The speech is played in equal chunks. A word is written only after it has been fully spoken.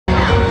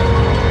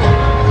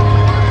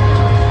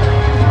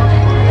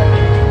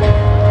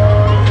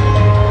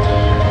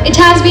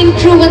has been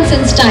proven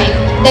since time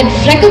that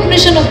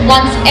recognition of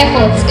one's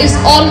efforts is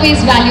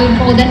always valued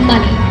more than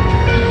money.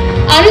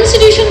 Our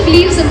institution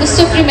believes in the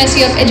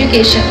supremacy of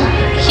education.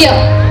 Here,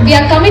 we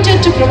are committed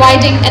to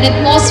providing an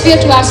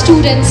atmosphere to our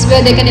students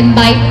where they can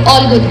imbibe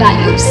all good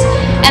values.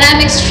 And I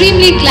am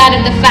extremely glad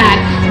at the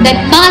fact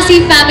that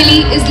MAHSI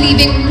family is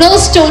leaving no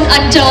stone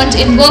unturned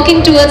in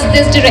working towards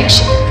this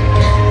direction.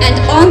 And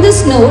on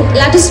this note,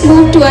 let us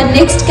move to our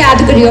next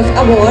category of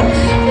award,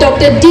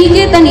 Dr.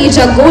 D.K.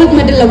 Taneja Gold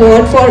Medal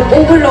Award for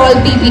Overall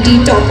PPT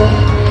Topper.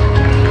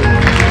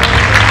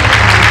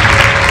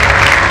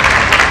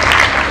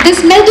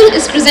 This medal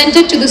is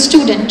presented to the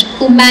student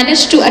who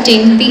managed to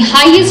attain the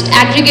highest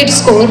aggregate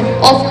score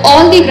of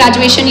all the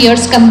graduation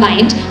years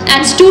combined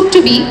and stood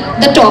to be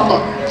the topper.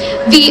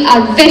 We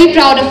are very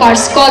proud of our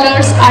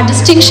scholars, our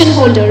distinction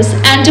holders,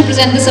 and to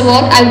present this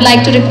award, I would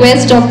like to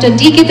request Dr.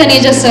 D.K.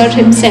 Taneja sir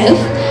himself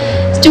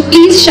to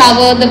please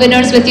shower the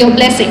winners with your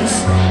blessings.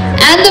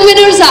 And the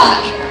winners are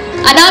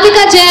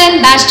Anamika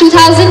Jain, batch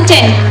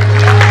 2010.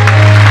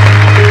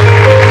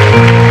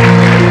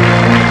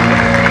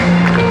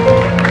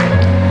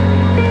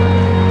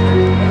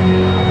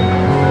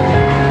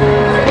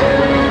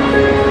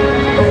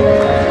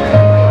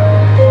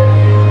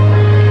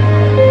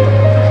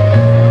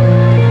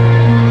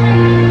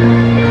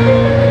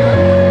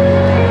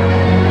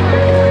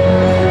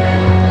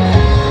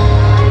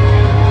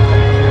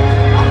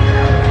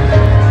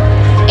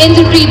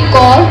 Inderpreet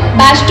Kaur,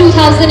 batch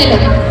 2011.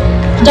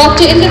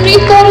 Dr. Inderpreet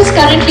Kaur is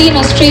currently in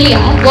Australia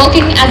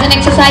working as an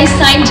exercise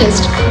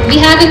scientist. We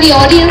have in the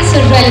audience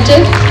a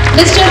relative,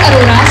 Mr.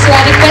 Arora, so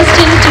I request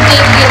him to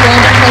take the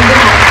award on her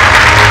behalf.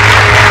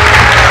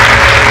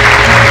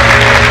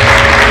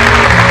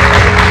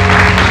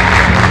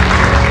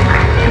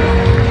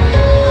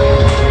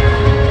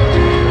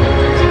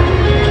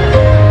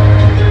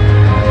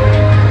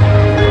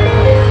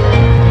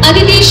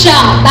 Aditi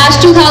Shah,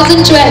 batch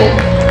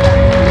 2012.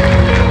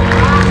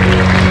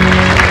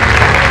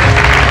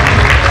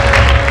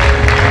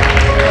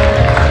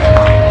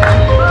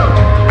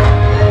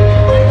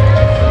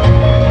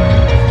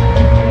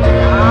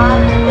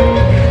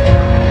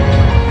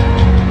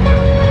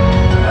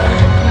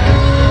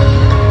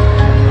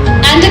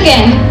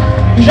 Again,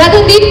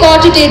 Radhandeep Kaur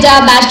Tuteja,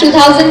 batch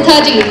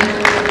 2013.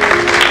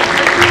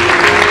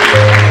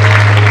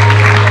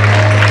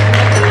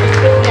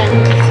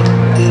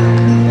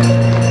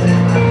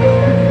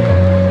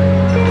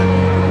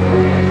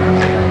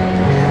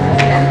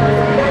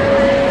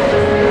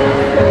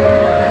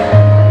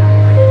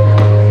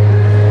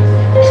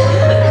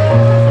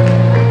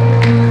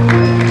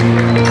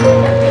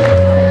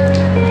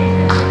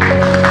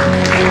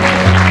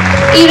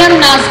 Iram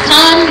Naz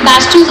Khan,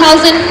 batch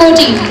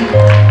 2014.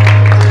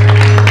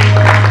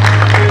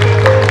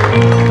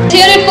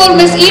 Hear it for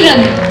Miss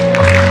Iran.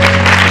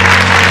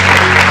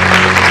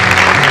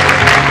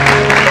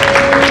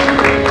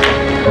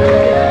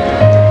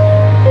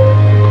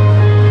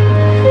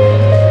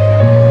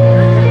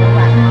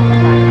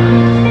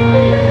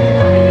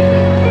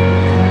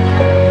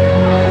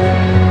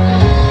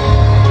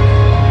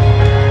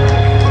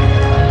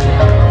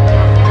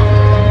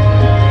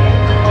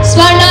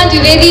 Swarna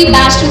Dwivedi,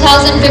 batch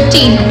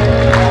 2015.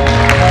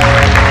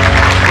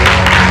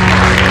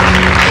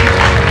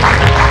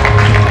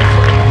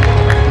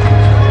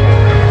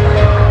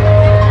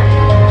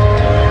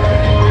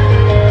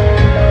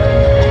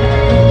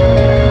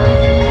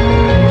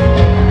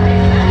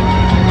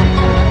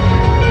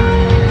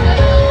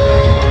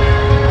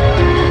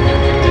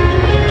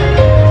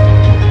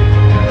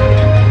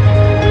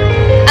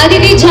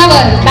 Aditi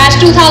Jhavar, batch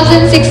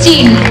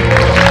 2016.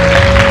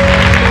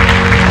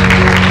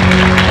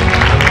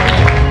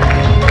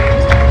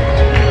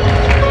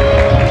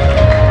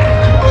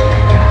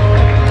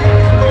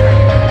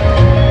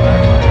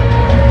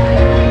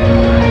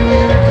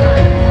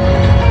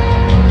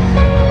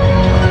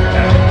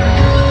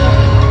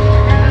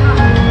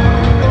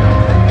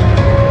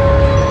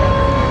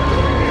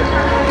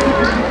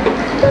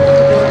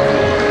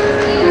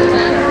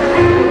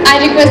 I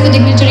request the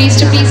dignitaries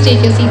to please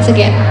take your seats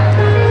again.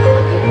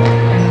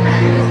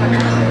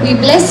 We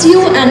bless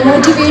you and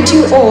motivate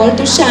you all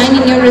to shine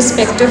in your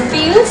respective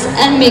fields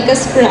and make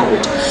us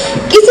proud.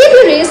 किसी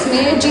भी race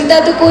में जीता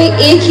तो कोई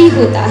एक ही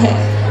होता है,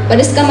 पर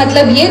इसका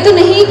मतलब ये तो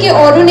नहीं कि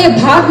औरों ने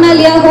भाग ना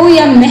लिया हो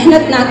या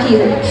मेहनत ना की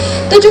हो।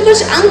 तो जो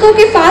कुछ अंकों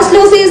के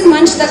फासलों से इस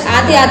मंच तक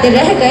आते आते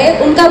रह गए,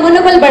 उनका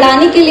मनोबल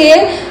बढ़ाने के लिए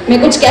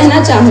मैं कुछ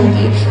कहना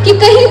चाहूँगी कि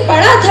कहीं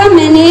पढ़ा था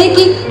मैंने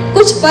कि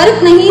कुछ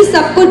फर्क नहीं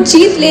सब कुछ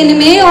जीत लेने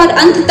में और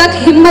अंत तक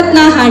हिम्मत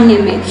ना हारने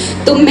में।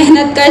 तुम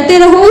मेहनत करते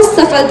रहो,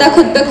 सफलता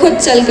खुद ब खुद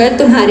चलकर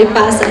तुम्हारे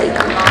पास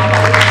आएगी।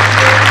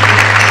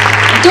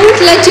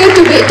 Don't let your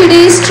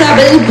today's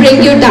trouble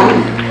bring you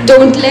down.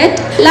 Don't let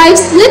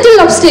life's little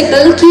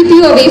obstacle keep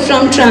you away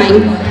from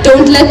trying.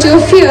 Don't let your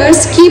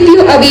fears keep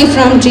you away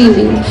from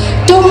dreaming.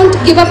 Don't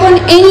give up on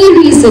any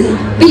reason.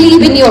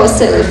 Believe in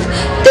yourself.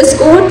 This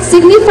quote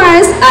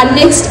signifies our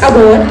next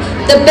award,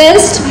 the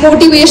Best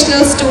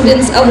Motivational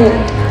Students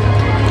Award.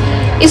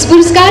 इस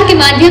पुरस्कार के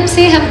माध्यम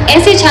से हम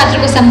ऐसे छात्र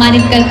को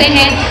सम्मानित करते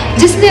हैं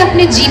जिसने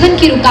अपने जीवन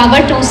की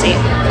रुकावटों से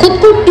खुद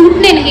को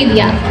टूटने नहीं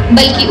दिया,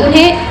 बल्कि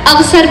उन्हें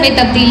अवसर में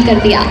तब्दील कर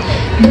दिया।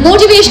 The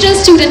Motivational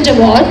Student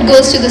Award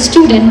goes to the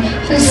student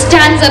who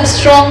stands up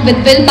strong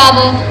with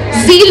willpower,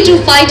 zeal to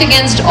fight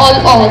against all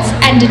odds,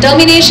 and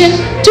determination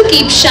to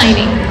keep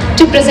shining.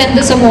 To present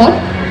this award,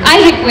 I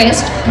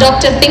request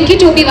Dr. Pinky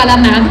Topiwala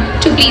ma'am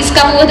to please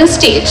come over the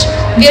stage.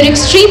 We are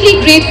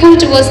extremely grateful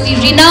towards the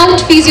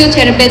renowned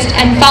physiotherapist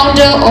and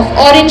founder of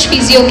Orange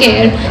Physio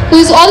Care, who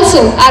is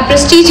also our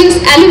prestigious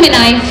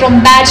alumni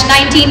from batch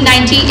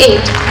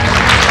 1998.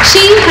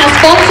 She has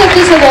sponsored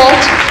this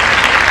award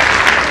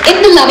in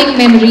the loving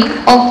memory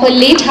of her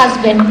late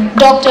husband,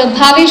 Dr.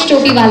 Bhavesh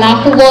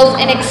Topiwala, who was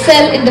an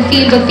excel in the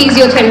field of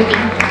physiotherapy.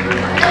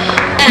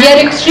 And we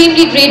are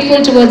extremely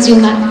grateful towards you,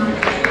 ma'am.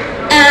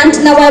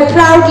 And now I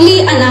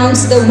proudly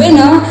announce the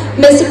winner,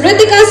 Ms.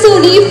 Ritika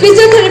Soni,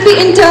 Physiotherapy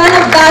Intern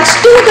of batch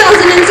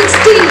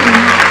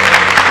 2016.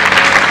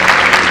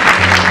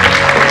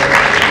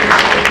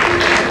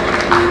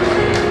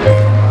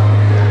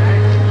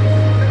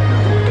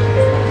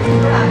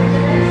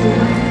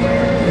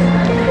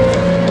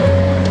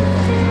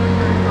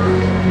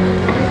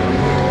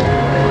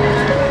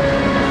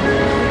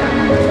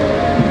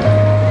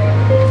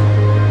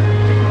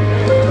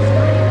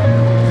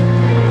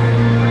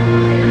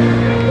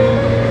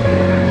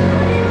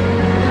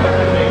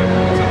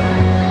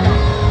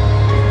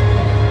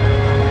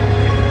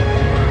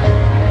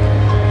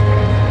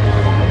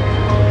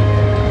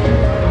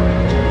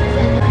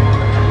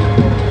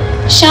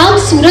 शाम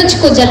सूरज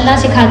को जलना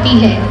सिखाती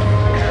है,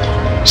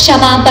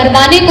 शमा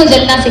परवाने को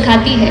जलना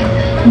सिखाती है।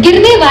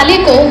 गिरने वाले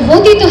को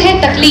होती तो है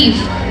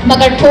तकलीफ,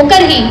 मगर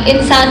ठोकर ही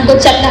इंसान को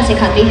चलना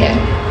सिखाती है।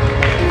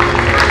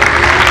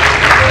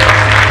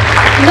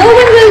 No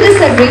one will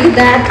disagree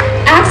that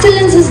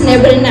excellence is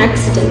never an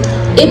accident.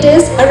 It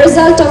is a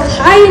result of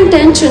high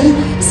intention,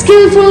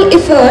 skillful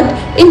effort,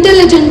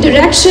 intelligent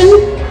direction,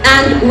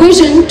 and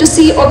vision to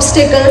see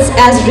obstacles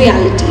as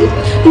reality.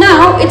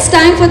 Now it's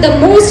time for the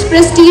most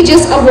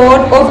prestigious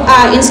award of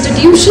our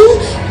institution,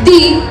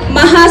 the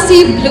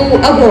MAHSI Blue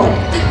Award.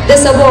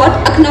 This award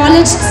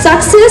acknowledges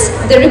success,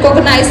 they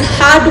recognize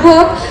hard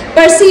work,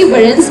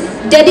 perseverance,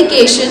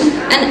 dedication,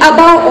 and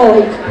above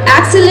all,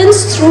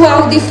 excellence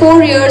throughout the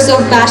 4 years of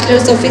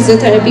Bachelor's of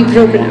Physiotherapy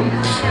program.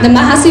 The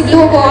MAHSI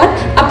Blue Award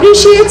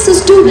appreciates a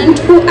student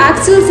who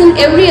excels in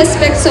every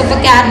aspect of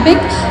academic,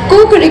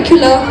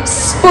 co-curricular,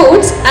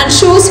 sports, and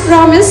shows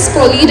promise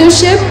for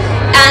leadership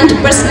and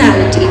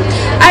personality.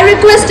 I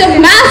request a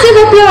massive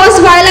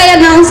applause while I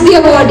announce the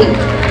awardee.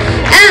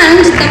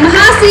 And the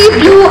MAHSI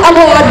Blue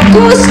Award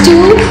goes to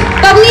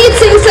Pavneet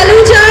Singh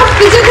Saluja,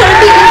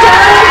 Physiotherapy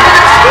Intern of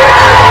batch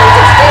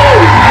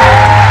 2016.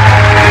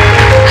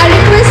 I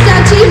request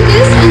our Chief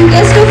Guest and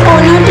Guest of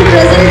Honor to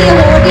present the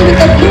awardee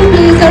with a blue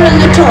blazer and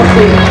a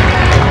trophy.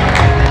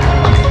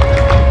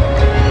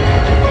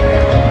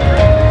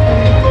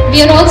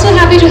 We are also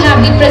happy to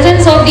have the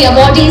presence of the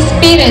awardees'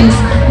 parents,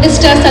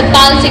 Mr.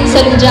 Satpal Singh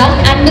Saluja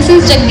and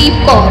Mrs. Jagdeep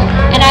Kaur,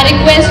 and I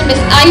request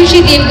Ms.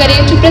 Ayushi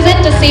Devgare to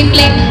present a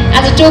sapling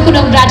as a token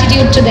of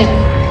gratitude to them.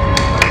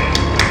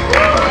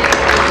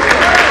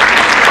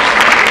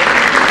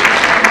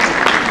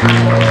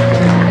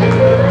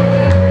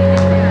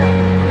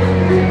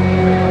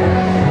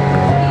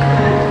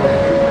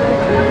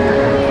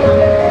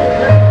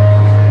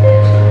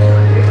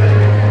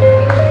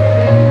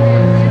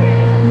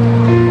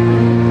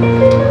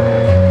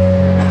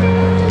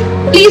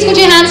 Please put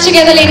your hands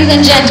together, ladies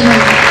and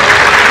gentlemen.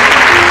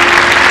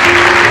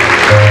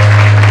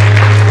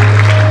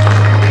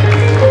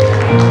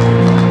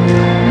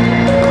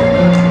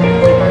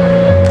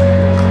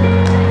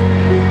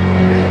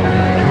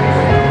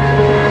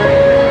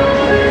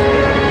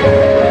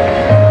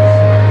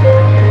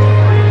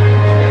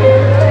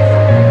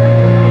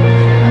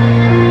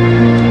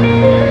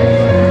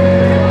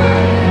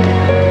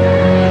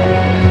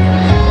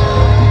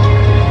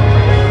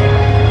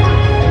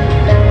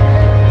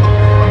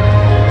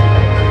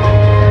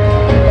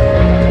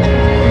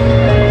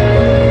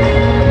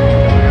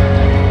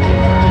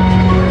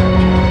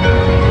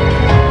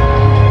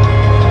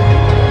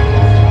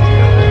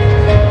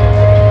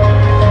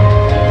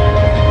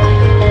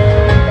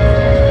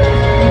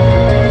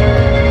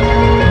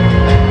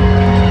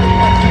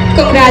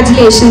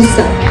 Congratulations,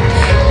 sir.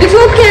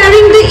 Before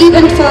carrying the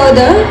event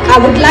further, I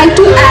would like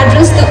to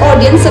address the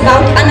audience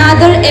about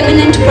another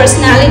eminent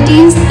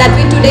personalities that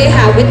we today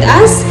have with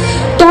us,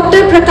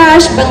 Dr.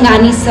 Prakash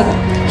Bangani, sir.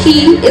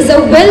 He is a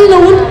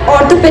well-known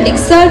orthopedic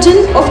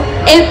surgeon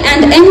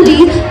and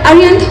MD,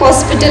 Aryant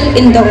Hospital,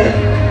 Indore.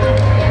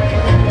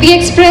 We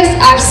express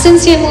our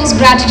sincere most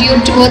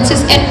gratitude towards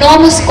his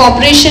enormous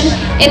cooperation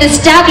in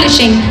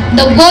establishing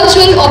the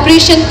virtual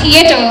operation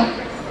theatre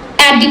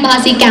at the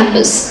MAHSI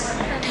campus.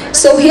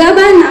 So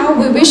hereby now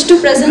we wish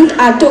to present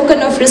our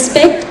token of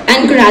respect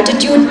and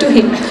gratitude to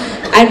him.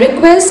 I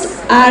request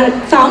our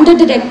founder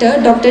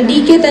director, Dr.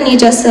 D.K.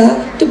 Taneja sir,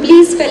 to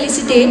please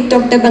felicitate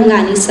Dr.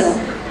 Bangani sir.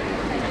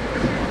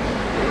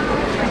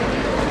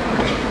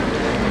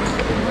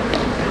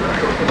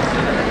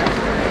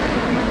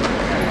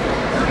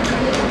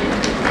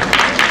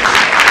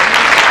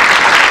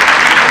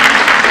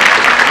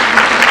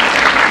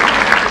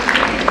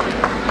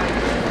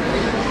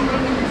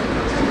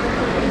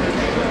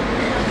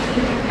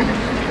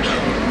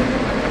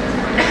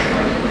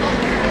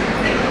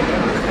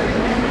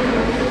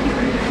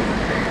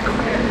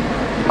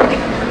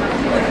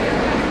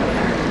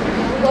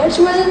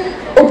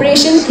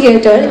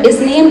 Theatre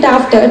is named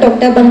after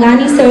Dr.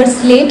 Bangani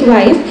sir's late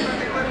wife,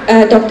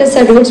 Dr.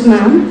 Saroj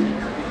ma'am.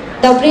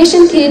 The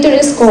operation theatre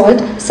is called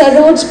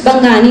Saroj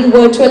Bangani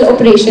Virtual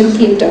Operation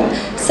Theatre.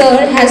 Sir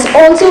has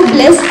also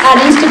blessed our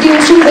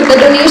institution with a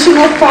donation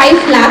of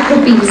 5 lakh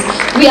rupees.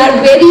 We are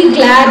very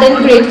glad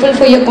and grateful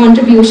for your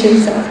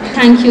contribution, sir.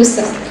 Thank you,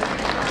 sir.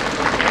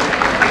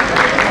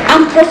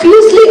 I'm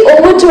profusely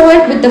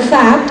overjoyed with the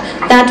fact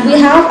that we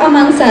have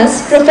amongst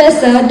us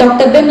Professor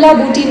Dr. Bimla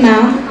Bhuti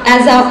ma'am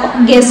as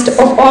our guest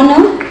of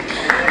honor.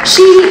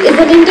 She is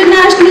an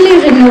internationally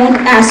renowned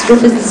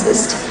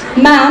astrophysicist.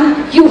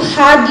 Ma'am, you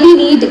hardly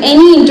need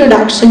any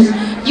introduction.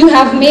 You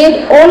have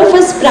made all of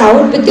us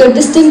proud with your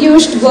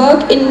distinguished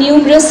work in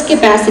numerous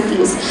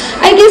capacities.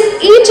 I guess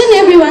each and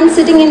everyone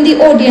sitting in the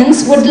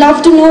audience would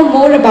love to know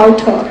more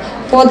about her.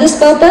 For this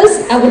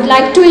purpose, I would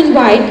like to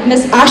invite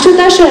Ms.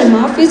 Ashuta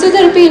Sharma,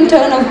 Physiotherapy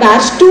Intern of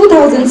Batch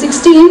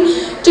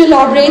 2016, to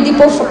elaborate the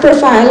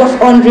profile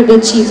of Honorable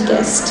Chief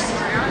Guest.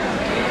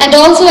 And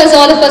also, as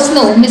all of us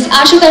know, Ms.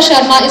 Ashuta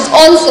Sharma is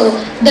also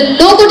the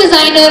logo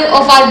designer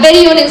of our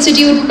very own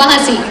institute,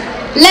 MAHSI.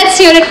 Let's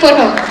hear it for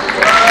her.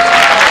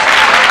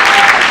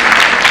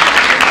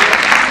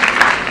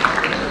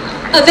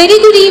 A very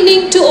good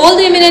evening to all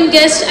the eminent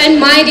guests and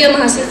my dear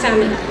MAHSI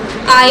family.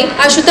 I,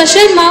 Ashuta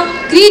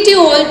Sharma, greet you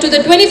all to the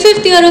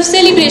 25th year of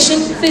celebration,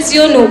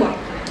 Physionava.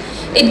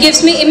 It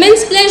gives me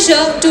immense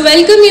pleasure to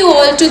welcome you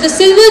all to the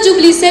Silver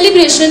Jubilee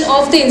celebration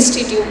of the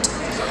institute.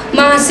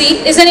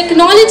 MAHSI is an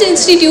acknowledged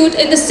institute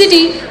in the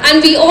city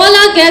and we all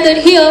are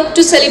gathered here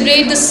to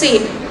celebrate the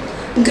same.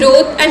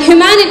 Growth and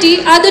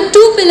humanity are the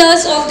two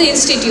pillars of the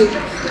institute,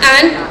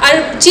 and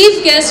our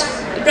chief guest,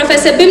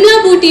 Professor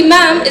Bimla Bhuti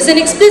ma'am, is an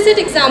explicit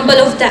example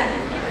of that.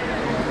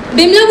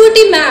 Bimla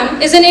Bhuti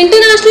ma'am is an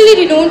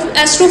internationally renowned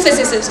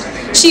astrophysicist.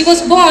 She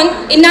was born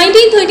in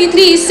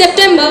 1933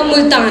 September,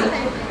 Multan.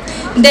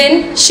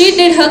 Then she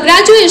did her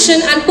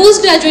graduation and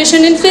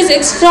post-graduation in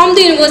physics from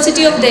the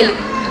University of Delhi.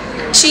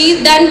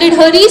 She then did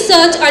her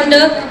research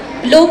under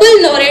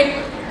Nobel laureate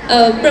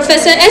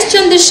Professor S.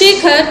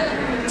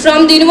 Chandrasekhar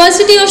from the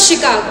University of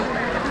Chicago.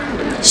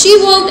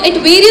 She worked at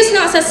various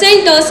NASA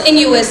centers in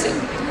USA.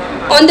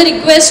 On the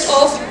request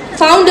of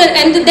founder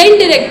and the then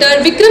director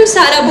Vikram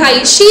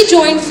Sarabhai, she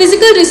joined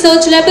Physical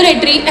Research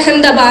Laboratory,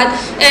 Ahmedabad,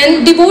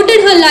 and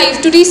devoted her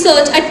life to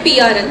research at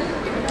PRL.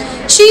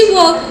 She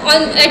worked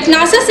at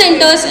NASA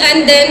centers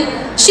and then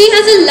she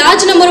has a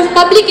large number of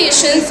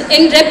publications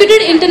in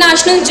reputed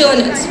international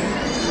journals.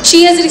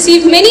 She has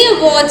received many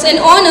awards and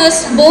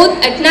honors both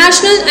at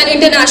national and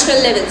international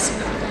levels.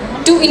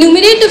 To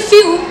enumerate a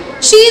few,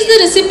 she is the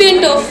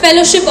recipient of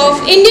Fellowship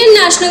of Indian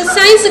National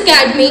Science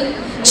Academy.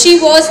 She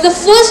was the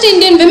first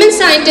Indian women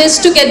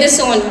scientist to get this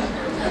honor.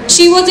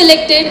 She was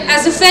elected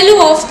as a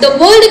Fellow of the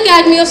World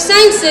Academy of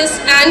Sciences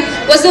and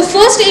was the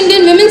first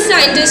Indian women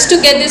scientist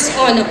to get this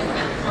honor.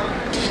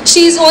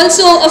 She is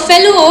also a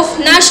Fellow of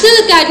National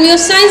Academy of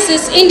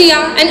Sciences, India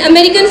and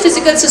American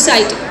Physical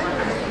Society.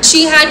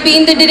 She had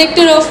been the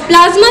director of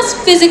Plasma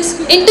Physics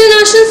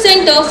International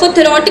Center for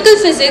Theoretical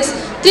Physics,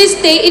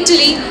 Trieste,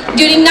 Italy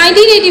during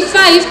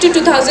 1985 to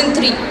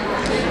 2003.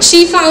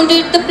 She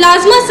founded the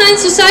Plasma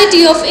Science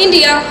Society of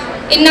India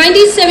in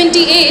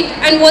 1978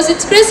 and was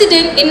its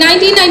president in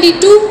 1992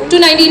 to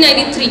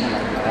 1993.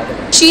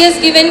 She has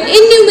given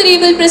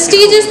innumerable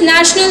prestigious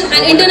national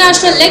and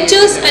international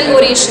lectures and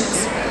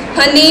orations.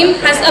 Her name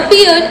has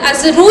appeared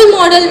as a role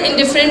model in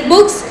different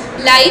books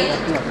like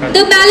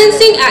The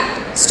Balancing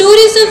Act,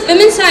 Stories of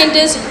Women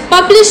Scientists,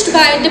 published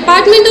by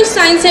Department of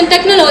Science and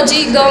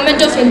Technology,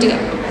 Government of India.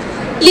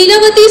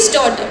 Leelavati's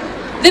Daughter,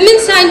 Women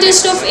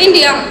Scientist of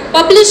India,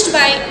 published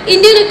by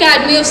Indian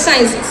Academy of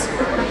Sciences.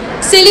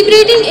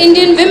 Celebrating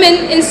Indian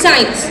Women in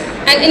Science,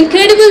 an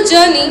incredible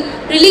journey,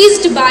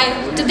 released by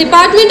the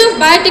Department of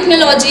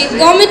Biotechnology,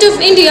 Government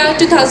of India,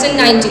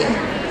 2019.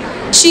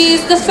 She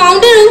is the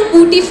founder of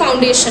Bhuti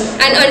Foundation,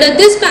 and under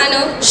this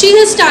banner, she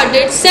has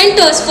started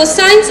Centers for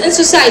Science and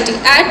Society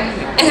at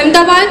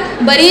Ahmedabad,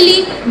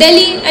 Bareilly,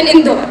 Delhi and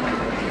Indore.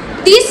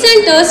 These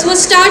centers were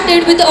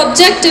started with the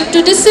objective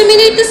to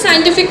disseminate the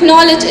scientific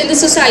knowledge in the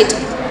society.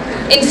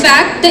 In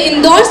fact, the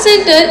Indore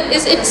Center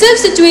is itself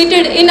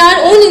situated in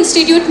our own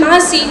institute,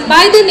 MAHSI,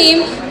 by the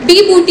name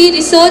B. Bhuti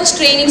Research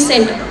Training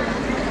Center.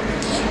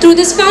 Through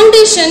this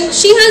foundation,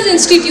 she has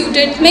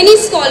instituted many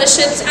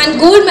scholarships and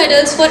gold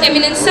medals for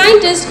eminent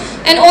scientists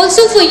and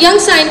also for young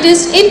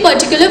scientists, in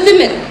particular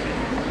women.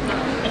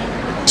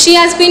 She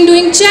has been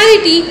doing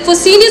charity for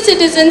senior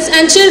citizens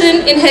and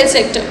children in health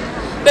sector.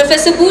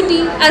 Professor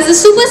Bhuti, as a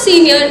super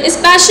senior, is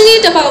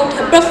passionate about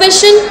her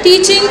profession,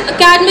 teaching,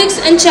 academics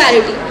and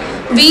charity.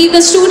 We,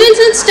 the students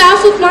and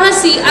staff of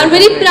MAHSI, are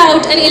very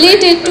proud and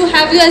elated to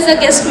have you as a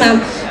guest, ma'am.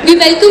 We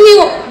welcome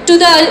you to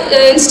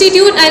the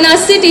institute and our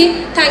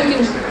city. Thank you.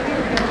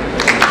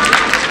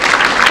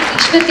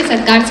 ईश्वर की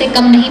सरकार से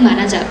कम नहीं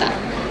माना जाता।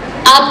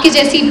 आपकी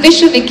जैसी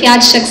विश्व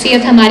विख्यात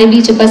शख्सियत हमारे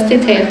बीच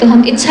उपस्थित है, तो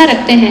हम इच्छा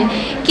रखते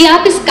हैं कि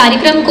आप इस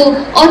कार्यक्रम को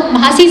और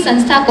MAHSI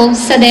संस्था को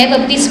सदैव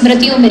अपनी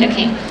स्मृतियों में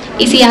रखें।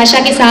 इसी आशा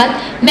के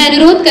साथ मैं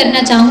अनुरोध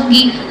करना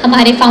चाहूँगी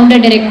हमारे founder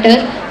director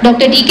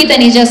doctor DK.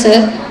 Taneja sir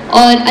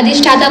और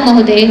अधिष्ठाता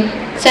महोदय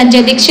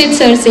संजय दीक्षित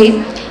सर से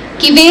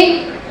कि वे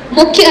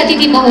मुख्य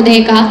अतिथि महोदय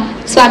का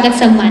स्वागत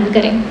सम्मान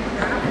करें।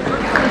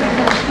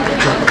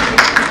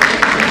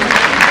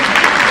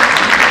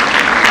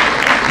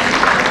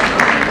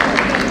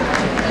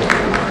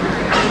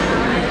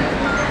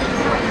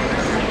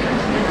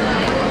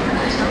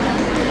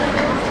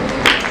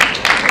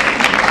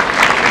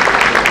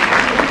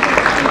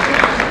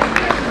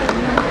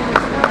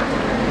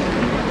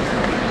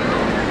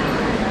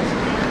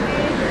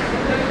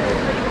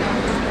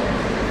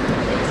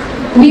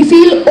 We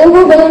feel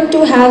overwhelmed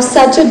to have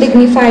such a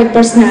dignified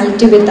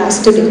personality with us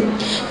today.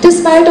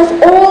 Despite of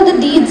all the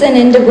deeds and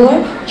endeavor,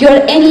 your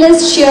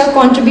endless sheer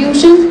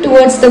contribution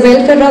towards the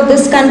welfare of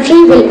this country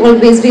will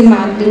always be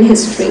marked in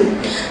history.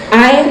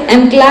 I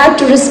am glad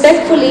to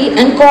respectfully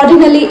and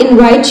cordially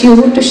invite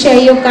you to share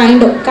your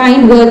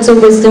kind words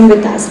of wisdom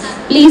with us.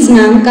 Please,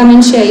 ma'am, come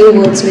and share your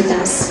words with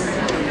us.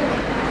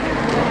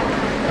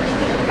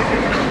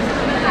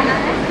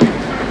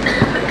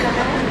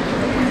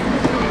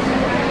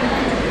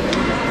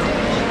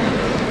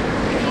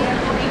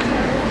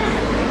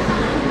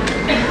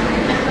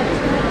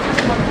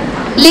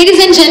 Ladies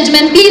and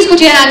gentlemen, please put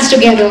your hands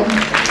together.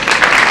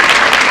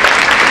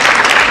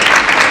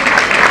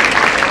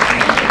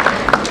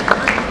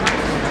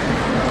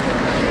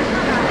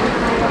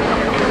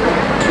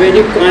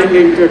 Very kind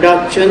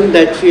introduction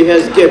that she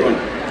has given.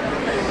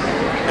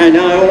 And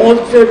I am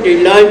also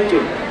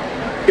delighted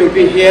to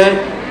be here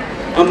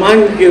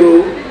among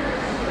you,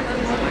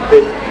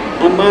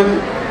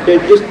 among the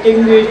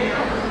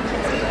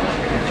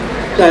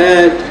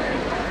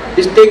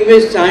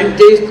distinguished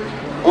scientists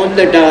on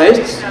the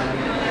dais,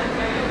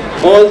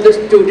 all the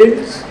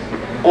students,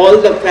 all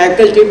the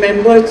faculty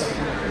members,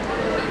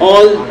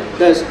 all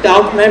the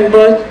staff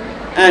members,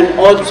 and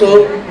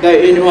also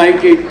the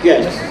invited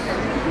guests,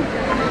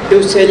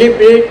 to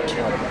celebrate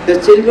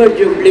the Silver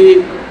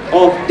Jubilee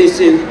of this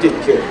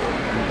institute.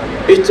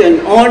 It's an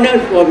honor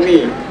for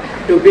me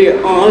to be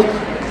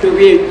asked to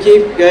be a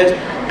chief guest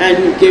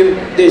and give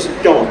this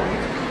talk.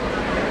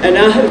 And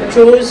I have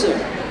chosen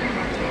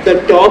the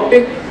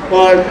topic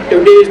for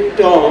today's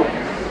talk,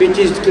 which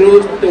is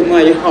close to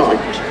my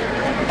heart.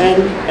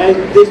 And as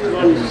this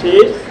one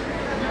says,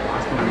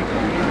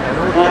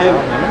 I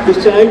have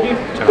decided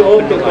to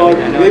talk about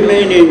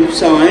women in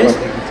science,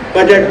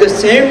 but at the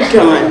same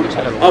time,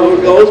 I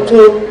would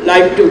also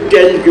like to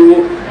tell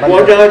you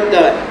what are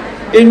the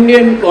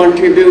Indian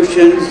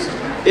contributions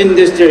in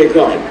this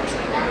regard.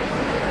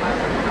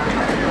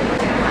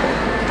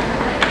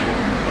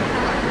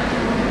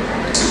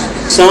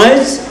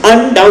 Science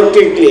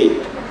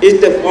undoubtedly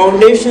is the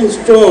foundation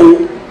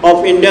stone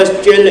of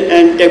industrial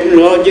and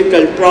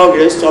technological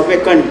progress of a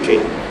country,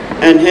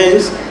 and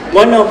hence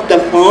one of the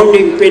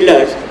founding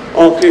pillars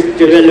of its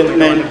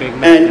development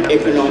and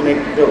economic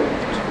growth.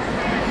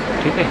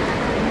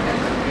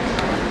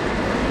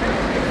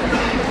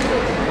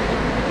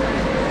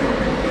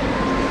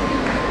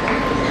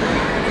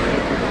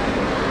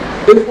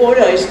 Before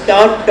I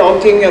start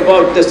talking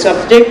about the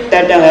subject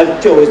that I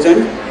have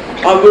chosen,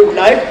 I would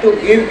like to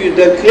give you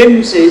the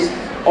glimpses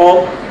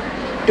of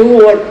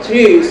 2 or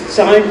 3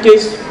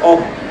 scientists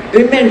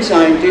women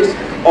scientists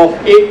of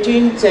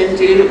 18th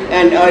century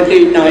and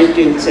early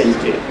 19th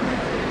century.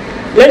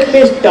 Let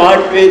me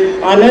start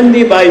with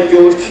Anandibai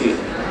Joshi,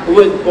 who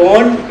was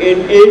born in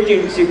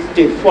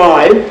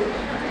 1865,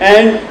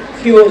 and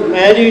she was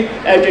married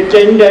at a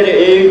tender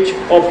age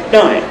of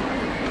 9.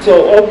 So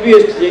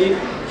obviously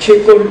she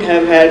couldn't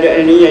have had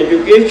any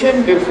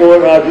education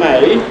before her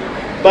marriage,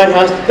 but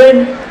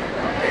husband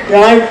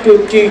tried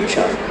to teach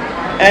her,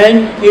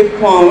 and he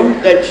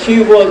found that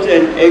she was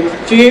an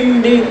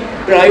extremely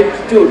bright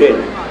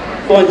student.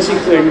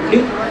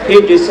 Consequently,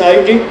 he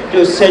decided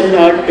to send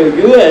her to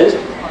US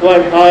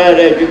for higher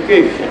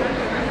education.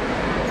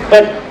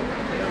 But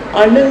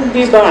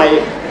Anandibai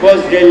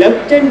was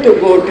reluctant to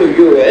go to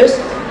US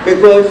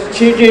because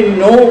she didn't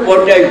know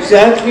what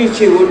exactly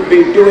she would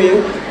be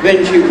doing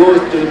when she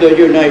goes to the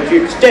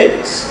United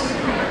States.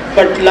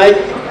 But like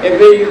a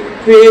very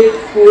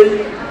faithful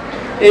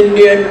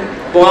Indian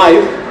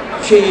wife,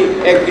 she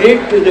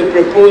agreed to the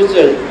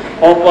proposal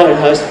of her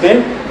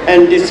husband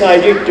and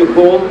decided to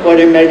go for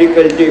a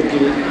medical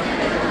degree.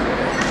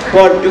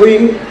 For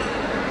doing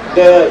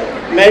the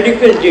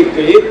medical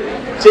degree,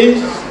 since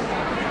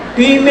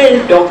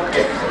female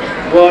doctors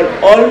were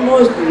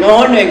almost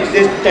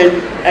non-existent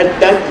at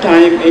that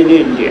time in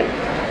India.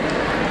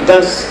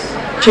 Thus,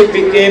 she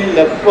became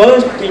the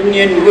first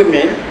Indian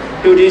woman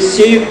to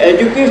receive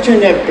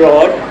education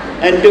abroad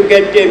and to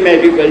get a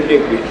medical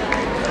degree.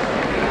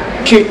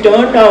 She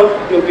turned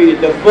out to be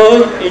the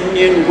first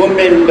Indian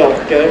woman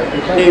doctor,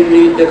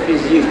 namely the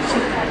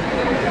physician.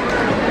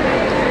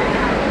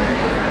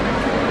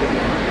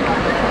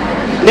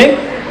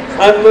 Next,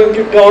 I'm going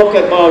to talk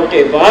about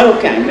a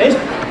biochemist,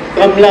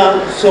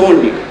 Kamla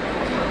Soni.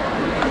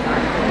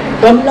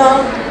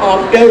 Kamla,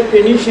 after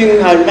finishing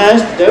her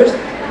master's,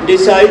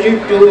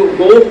 decided to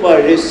go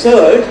for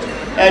research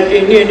at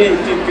Indian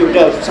Institute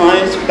of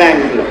Science,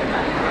 Bangalore.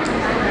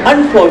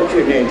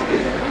 Unfortunately,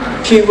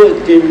 she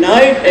was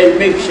denied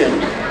admission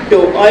to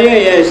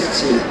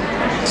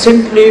IISc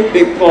simply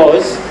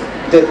because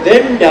the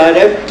then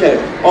director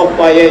of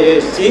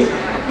IISc,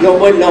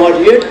 Noble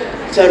Laureate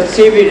Sir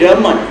C.V.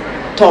 Raman,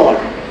 thought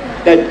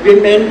that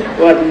women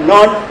were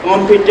not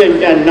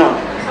competent enough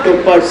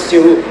to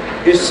pursue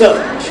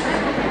research.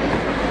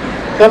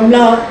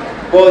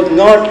 Kamla was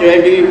not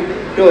ready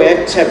to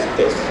accept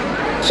this,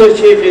 so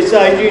she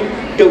decided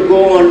to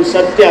go on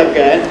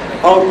satyagraha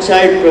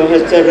outside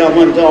Professor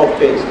Raman's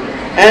office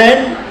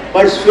and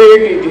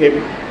persuaded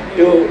him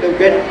to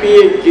get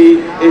PhD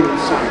in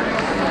science.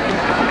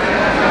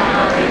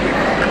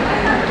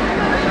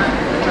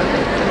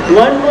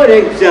 One more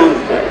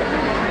example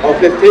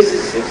of a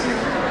physicist,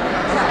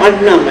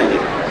 Anna Mani.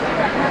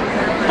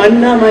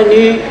 Anna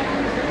Mani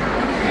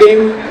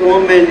came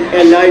from an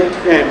elite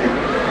family.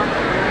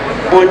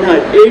 On her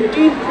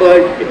 18th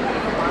birthday,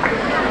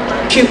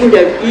 she could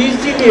have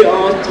easily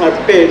asked her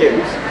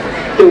parents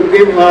to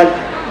give her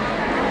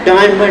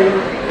diamond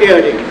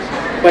earrings,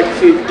 but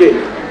she did.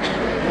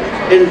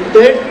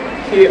 Instead,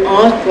 she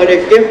asked for a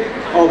gift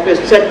of a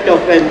set of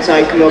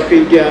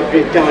Encyclopedia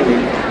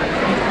Britannica.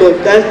 So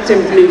that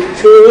simply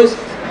shows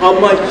how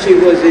much she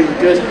was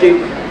interested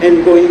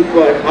in going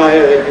for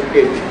higher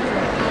education.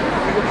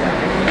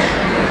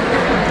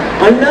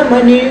 Anna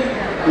Mani,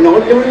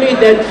 not only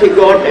that she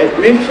got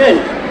admission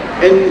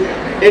in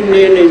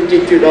Indian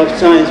Institute of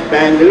Science,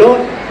 Bangalore,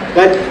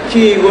 but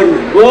she even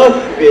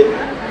worked with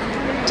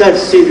Sir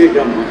C.V.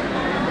 Raman.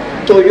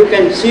 So you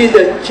can see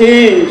the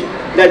change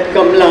that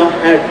Kamla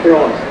had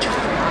brought.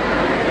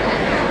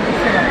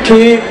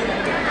 She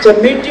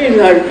submitted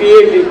her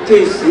PhD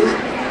thesis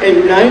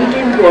in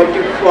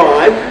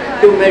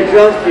 1945 to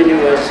Madras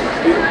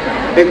University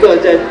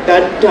because at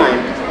that time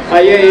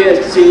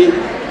IISc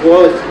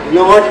was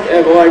not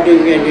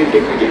awarding any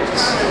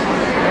degrees.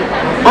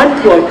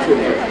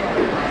 Unfortunately,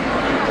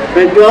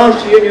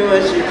 Madras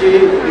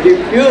University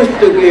refused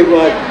to give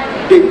her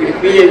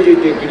PhD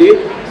degree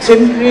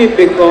simply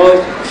because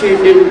she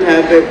didn't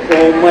have a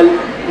formal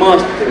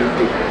master's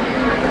degree.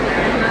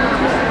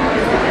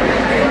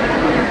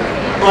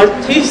 Her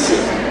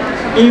thesis,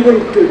 even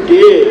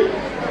today,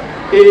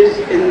 is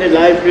in the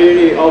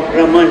library of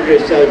Raman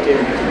Research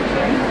Institute.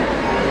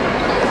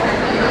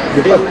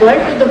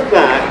 Despite the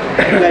fact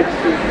that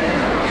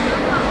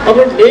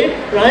our late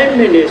Prime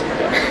Minister,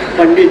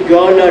 Pandit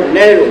Jawaharlal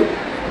Nehru,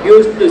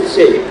 used to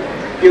say,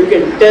 you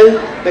can tell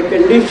the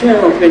condition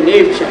of a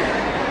nation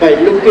by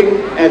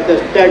looking at the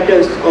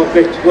status of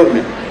its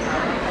women.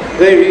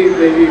 Very,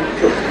 very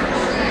true.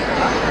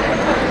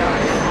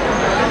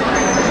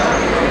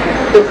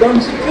 The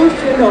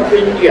Constitution of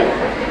India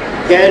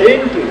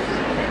guarantees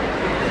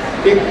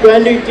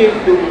equality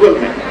to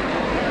women.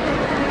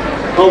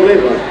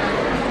 However,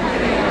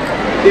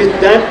 is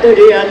that the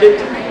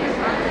reality?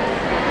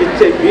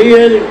 It's a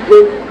real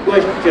good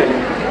question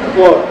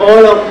for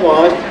all of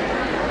us,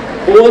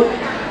 both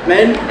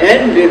men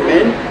and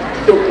women,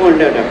 to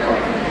ponder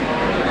upon.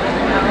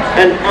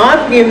 And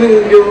I'm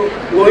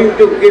going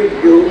to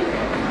give you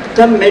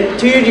some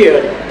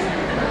material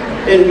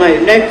in my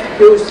next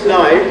few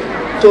slides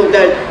so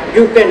that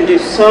you can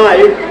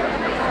decide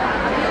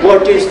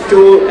what is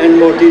true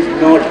and what is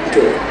not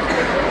true.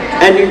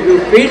 And if you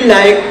feel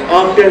like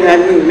after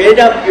having made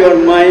up your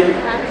mind,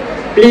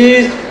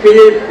 please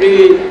feel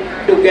free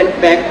to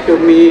get back to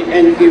me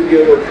and give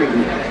your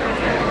opinion.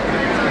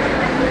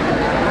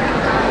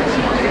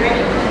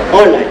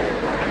 All right,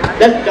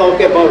 let's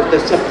talk about the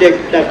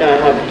subject that I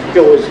have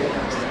chosen.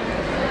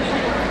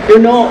 You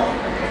know,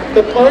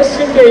 the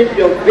percentage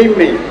of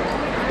women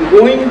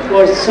going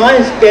for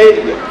science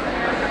career,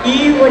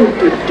 even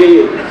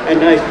today,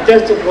 and I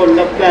stress upon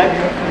the fact,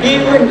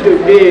 even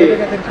today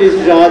is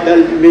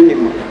rather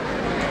minimal.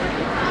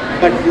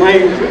 But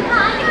mind you,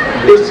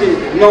 this is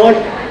not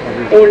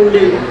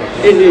only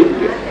in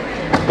India,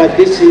 but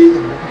this is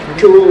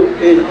true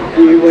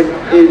even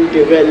in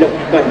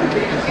developed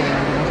countries.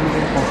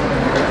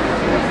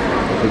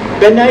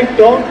 When I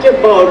talk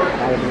about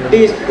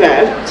these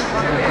facts,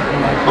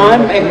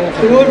 I'm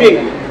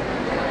excluding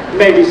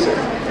medicine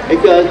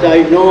because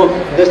I know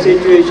the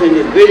situation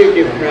is very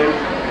different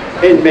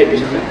in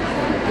medicine.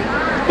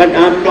 But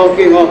I'm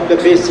talking of the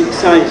basic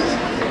science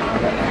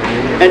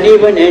and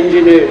even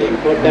engineering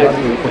for that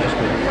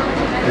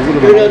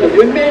matter. You know, the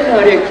women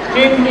are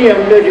extremely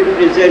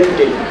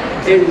underrepresented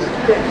in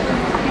STEM.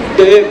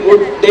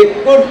 They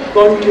could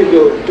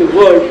contribute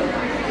towards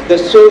the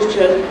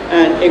social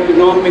and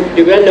economic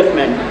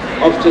development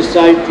of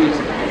societies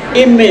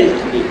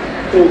immensely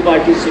through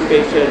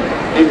participation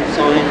in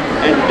science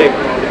and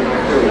technology.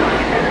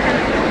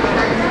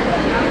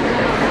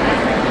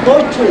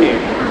 Fortunately,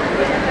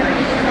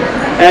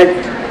 at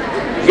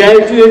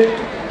graduate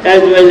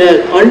as well as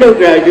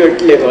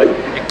undergraduate level,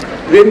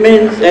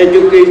 women's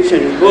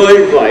education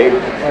worldwide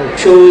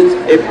shows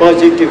a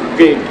positive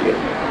gradient.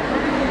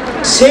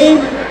 Same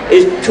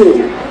is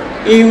true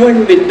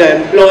even with the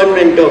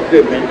employment of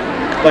women,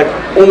 but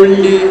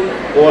only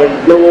for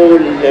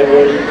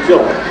low-level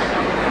jobs.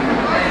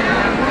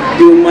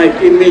 You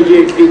might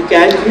immediately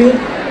catch me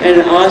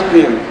and ask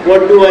me,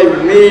 what do I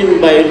mean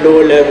by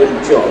low-level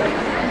job?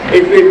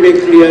 It will be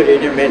clear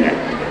in a minute.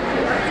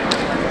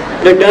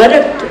 The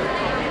director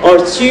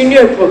or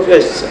senior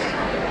professor,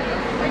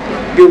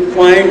 you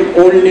find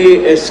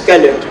only a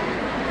skeleton.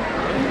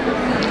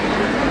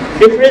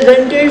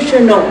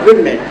 Representation of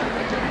women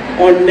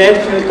on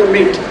national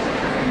committees,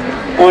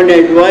 on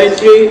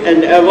advisory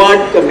and award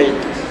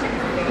committees,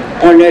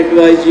 on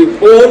advisory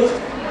boards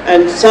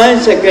and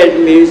science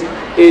academies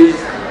is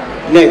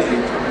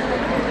negligible.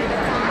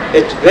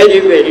 It's very,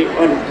 very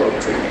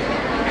unfortunate.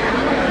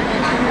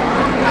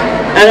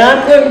 And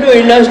I'm going to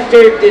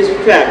illustrate this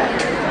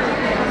fact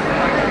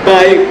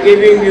by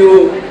giving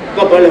you a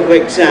couple of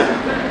examples.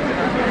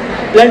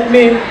 Let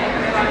me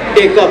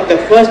take up the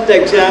first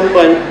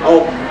example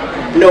of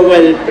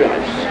Nobel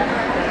Prize.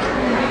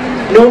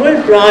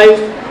 Nobel Prize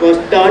was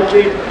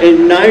started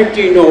in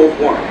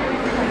 1901.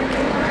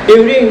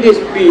 During this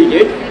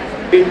period,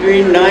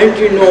 between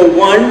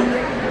 1901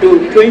 to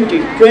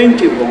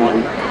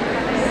 2021,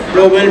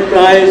 Nobel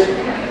Prize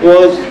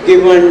was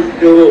given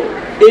to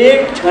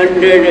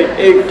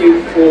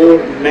 884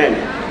 men,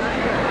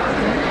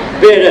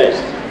 whereas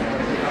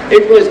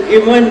it was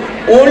given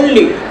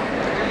only,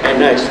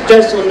 and I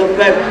stress on the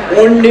fact,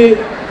 only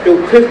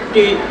to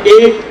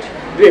 58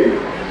 women.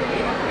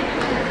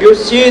 You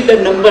see the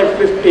number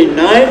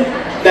 59,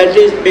 that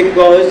is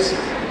because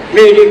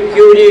Marie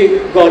Curie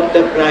got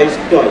the prize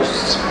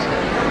twice.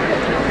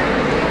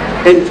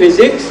 In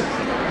physics,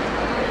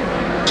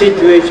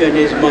 situation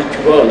is much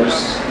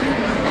worse.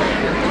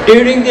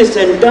 During this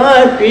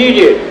entire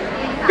period,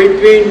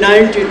 between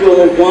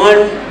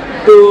 1901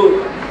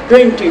 to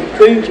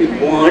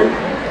 2021,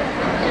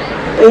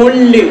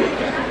 only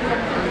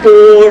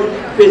 4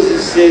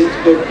 physicists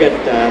could get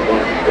the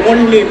award.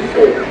 Only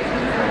 4.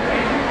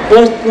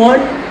 First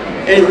one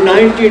in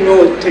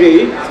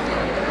 1903,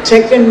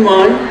 second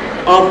one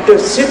after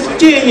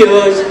 60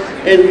 years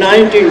in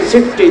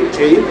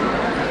 1963,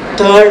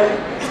 third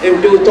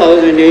in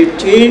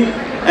 2018,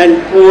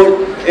 and fourth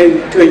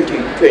in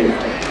 2020.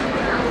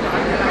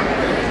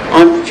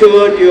 I'm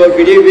sure you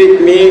agree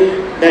with me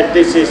that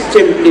this is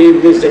simply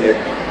miserable.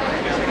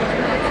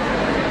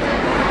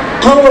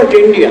 How about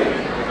India?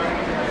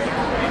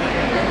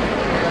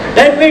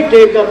 Let me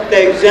take up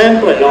the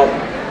example of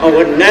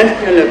our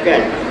National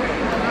Academy,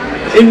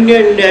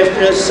 Indian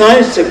National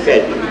Science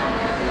Academy.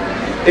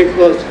 It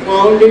was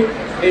founded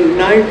in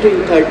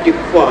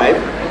 1935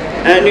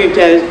 and it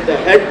has the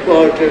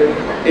headquarters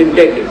in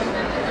Delhi.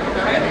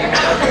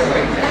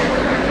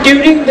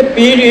 During the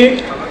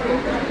period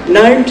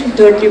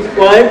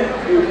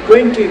 1935 to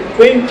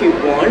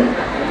 2021,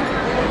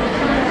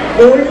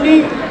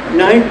 only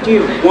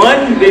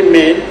 91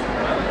 women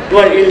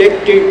were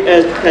elected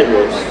as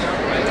fellows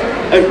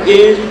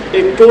against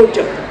a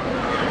total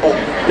of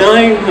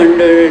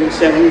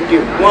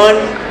 971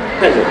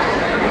 fellows,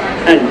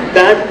 and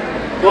that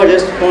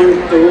corresponds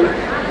to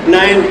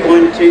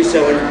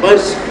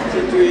 9.37%.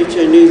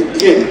 Situation is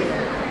grim.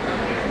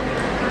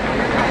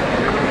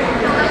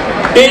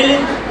 Till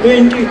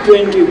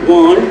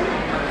 2021,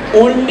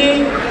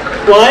 only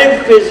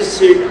 5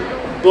 physicists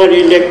were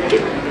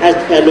elected as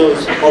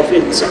fellows of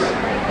INSA.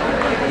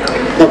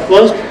 The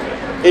first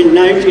in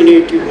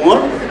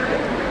 1981,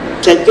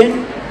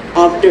 second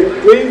after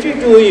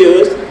 22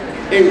 years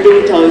in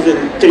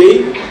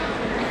 2003,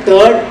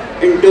 third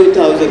in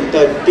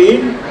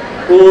 2013,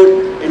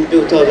 fourth in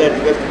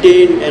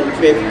 2015, and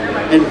fifth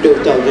in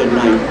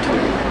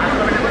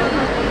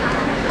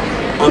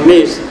 2019.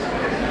 Amazing,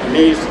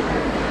 amazing.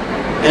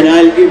 And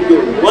I'll give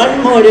you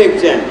one more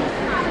example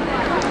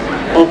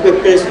of a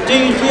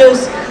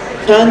prestigious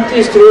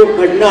Shanti Swarup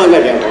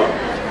Bhatnagar Award.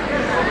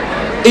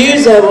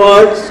 These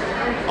awards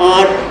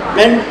are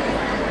meant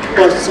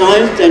for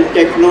science and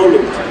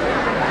technology,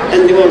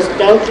 and they were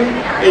started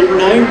in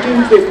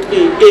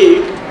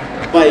 1958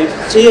 by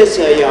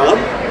CSIR,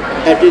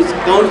 that is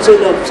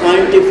Council of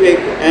Scientific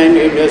and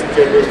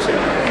Industrial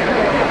Research.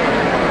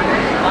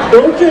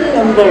 Total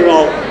number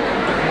of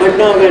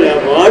Bhatnagar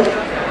Awards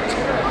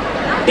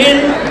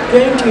till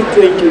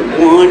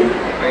 2021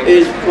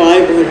 is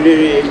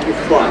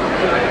 585.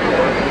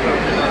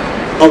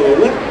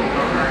 However,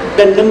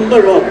 the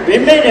number of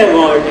women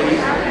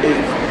awardees is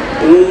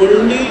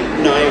only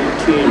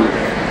 19,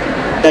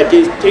 that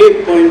is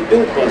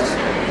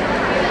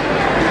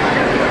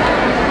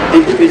 3.2%.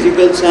 In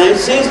physical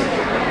sciences,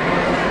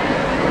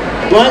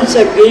 once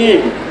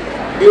again,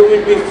 you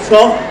will be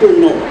shocked to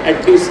know,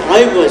 at least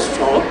I was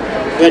shocked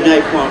when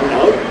I found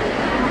out,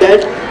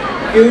 that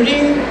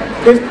during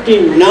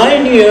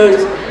 59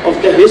 years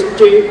of the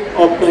history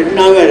of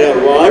Bhatnagar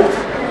Awards,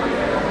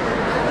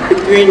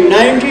 between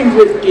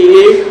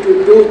 1958 to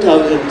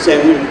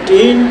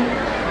 2017,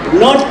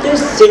 not a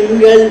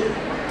single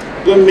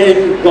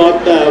woman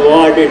got the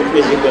award in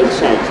physical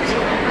science.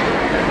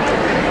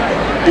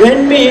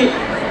 When we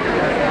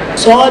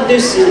saw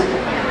this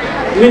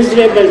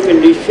miserable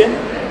condition,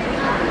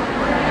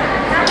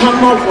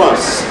 some of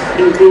us,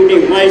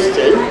 including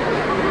myself,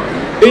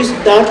 we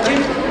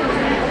started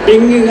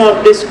bringing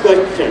up this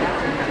question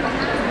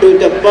to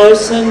the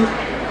person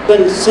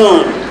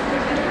concerned,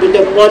 to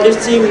the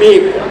policy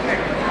maker,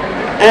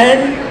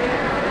 and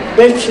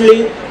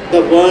especially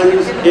the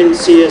ones in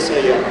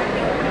CSIR.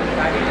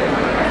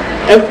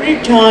 Every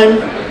time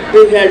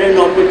we had an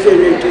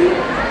opportunity,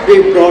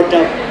 we brought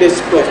up this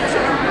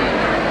question.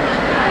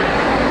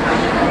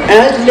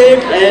 As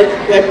late as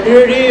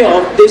February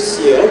of this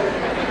year,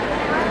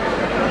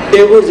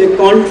 there was a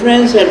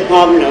conference at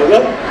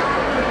Physionava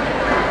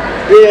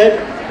where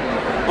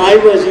I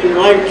was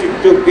invited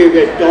to give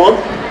a talk,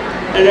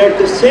 and at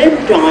the same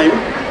time,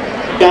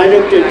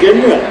 Director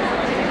General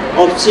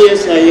of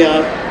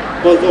CSIR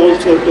was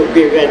also to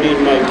give an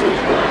invited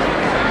talk.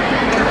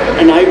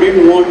 And I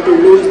didn't want to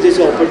lose this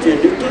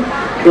opportunity,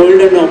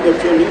 golden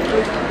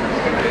opportunity.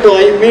 So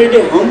I made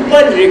a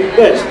humble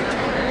request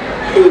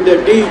to the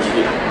DG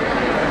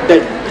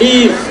that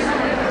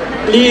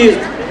please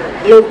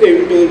look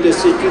into the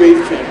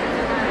situation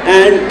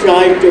and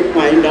try to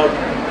find out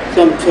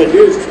some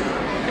solution,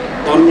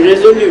 some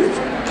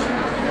resolution.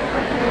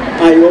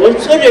 I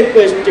also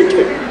requested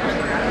him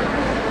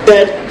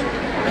that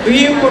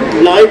we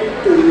would like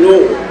to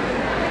know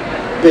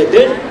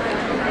whether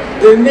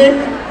women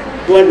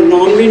were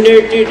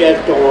nominated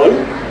at all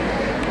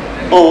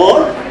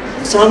or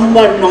some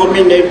were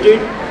nominated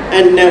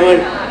and never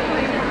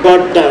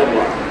got the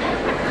award.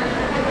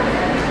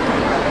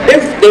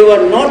 If they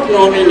were not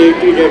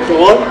nominated at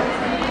all,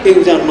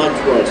 things are much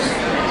worse.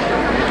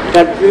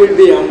 But we will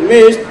be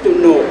amazed to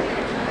know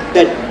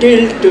that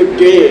till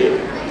today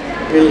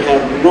we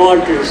have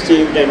not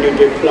received any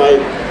reply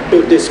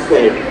to this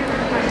query.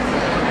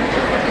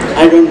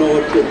 I don't know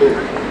what to do.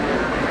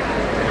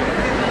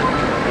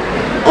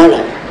 All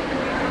right.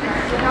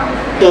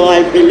 So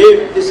I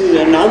believe this is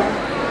enough.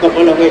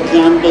 Couple of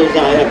examples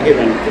I have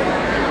given.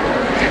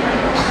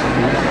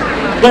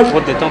 But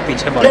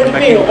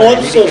let me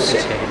also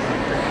say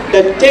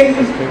that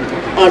things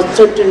are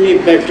certainly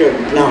better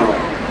now.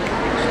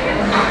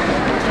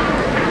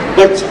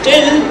 But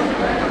still,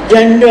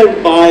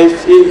 gender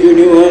bias is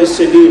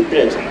universally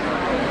present.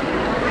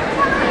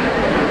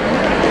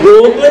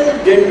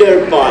 Global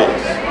gender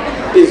bias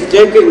is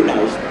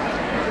recognized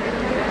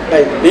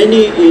by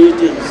many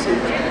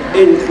agencies,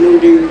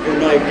 including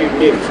United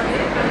Nations.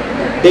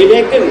 They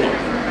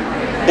recognize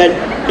that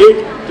it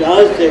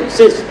does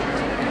exist,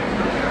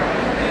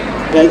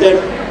 whether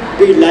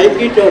we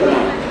like it or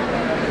not.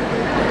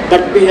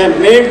 But we have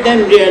made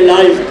them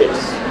realize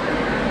this.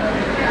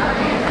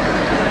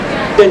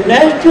 The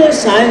National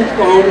Science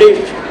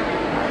Foundation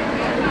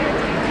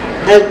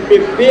has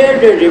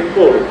prepared a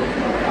report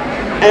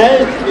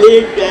as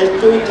late as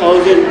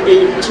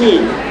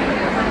 2018,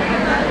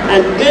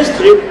 and this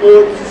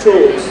report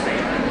shows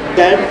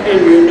that in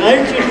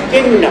United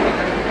Kingdom,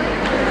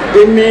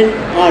 women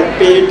are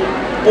paid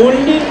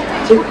only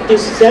 67%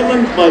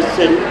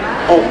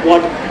 of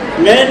what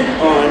men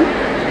earn,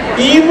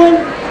 even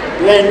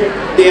when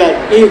they are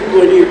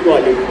equally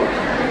qualified.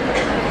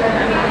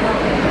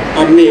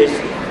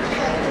 Amazing.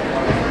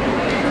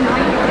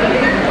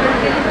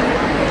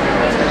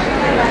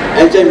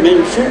 As I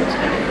mentioned,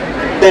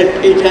 that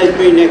it has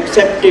been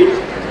accepted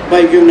by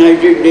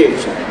United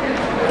Nations.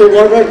 So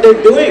what are they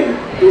doing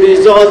to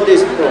resolve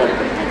this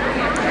problem?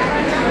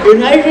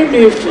 United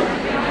Nations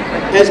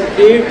has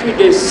created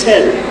a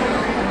cell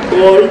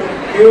called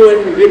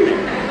UN Women.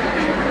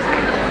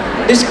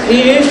 This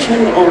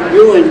creation of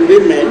UN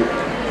Women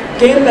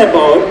came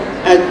about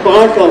as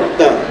part of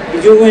the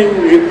UN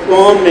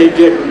reform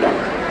agenda.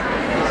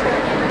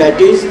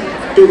 That is,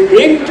 to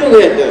bring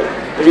together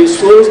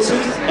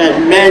resources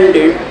and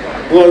mandate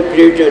for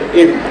greater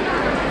impact.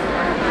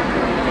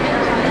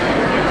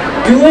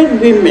 UN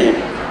Women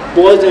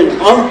was an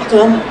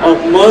outcome of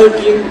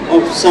merging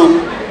of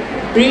some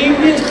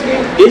previously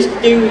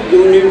distinct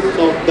units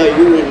of the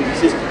UN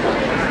system.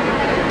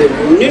 The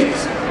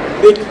units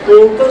which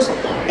focused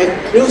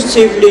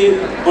exclusively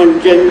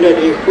on gender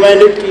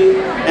equality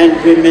and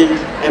women's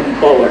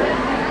empowerment.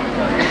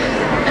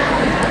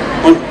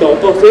 On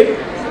top of it,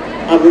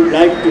 I would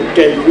like to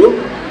tell you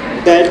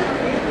that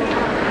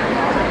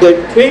the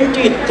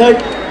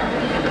 2030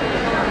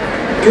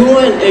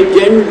 UN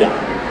Agenda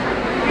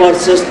for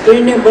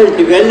Sustainable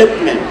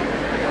Development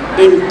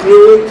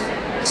includes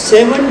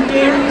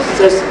 17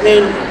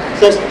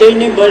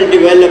 Sustainable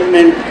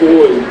Development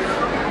Goals,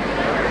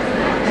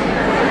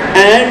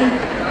 and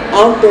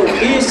out of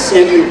these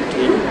 17,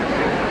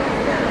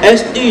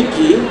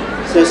 SDG,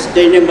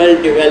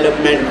 Sustainable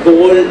Development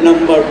Goal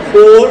number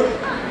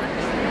 4,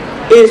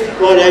 is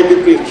for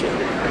education.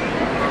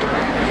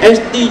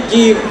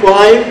 SDG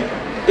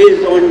 5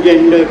 is on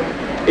gender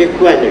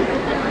equality.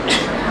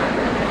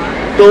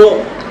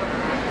 So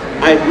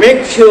I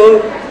make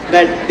sure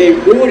that they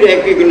do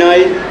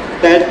recognize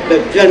that the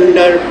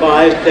gender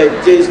bias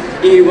exists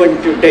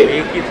even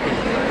today.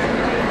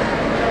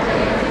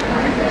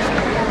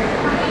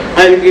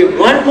 I'll give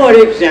one more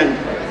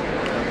example.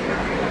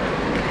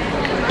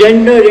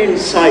 Gender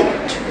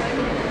insight,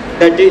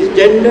 that is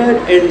gender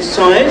in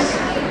science,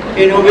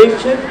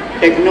 innovation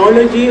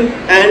technology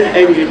and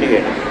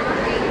engineering.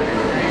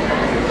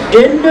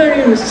 Gender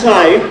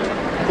Insight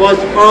was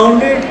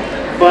founded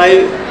by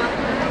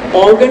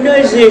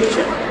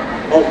Organization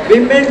of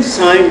Women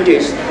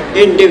Scientists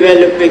in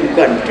Developing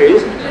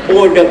Countries,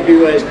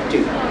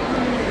 OWST,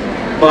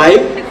 by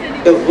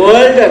the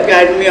World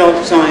Academy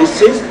of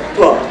Sciences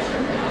first,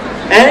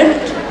 and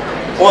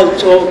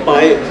also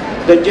by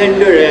the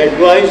Gender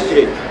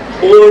Advisory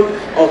Board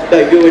of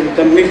the UN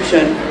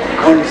Commission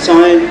on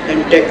Science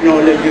and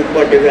Technology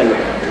for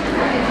Development.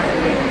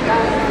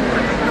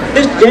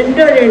 This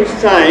Gender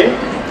Insight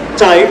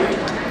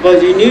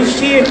was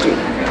initiated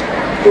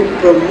to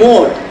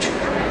promote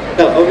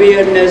the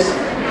awareness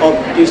of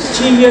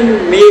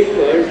decision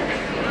makers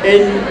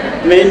in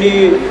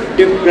many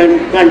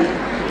different countries.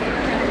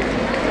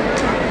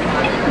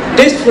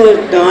 This was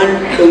done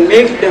to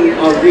make them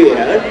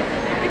aware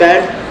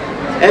that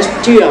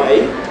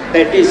STI,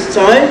 that is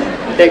Science,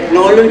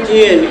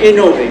 Technology and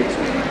Innovation,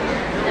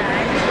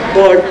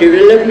 for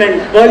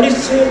development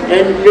policy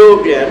and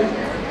program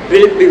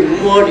will be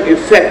more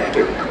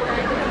effective,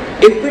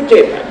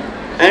 equitable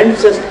and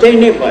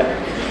sustainable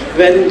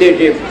when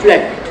they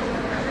reflect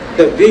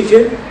the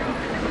vision,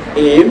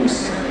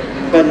 aims,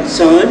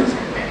 concerns,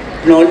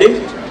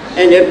 knowledge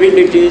and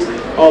abilities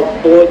of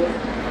both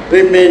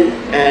women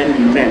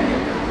and men.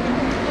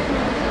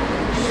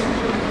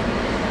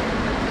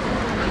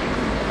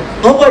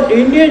 How about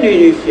Indian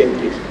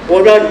initiatives?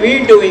 What are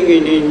we doing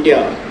in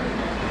India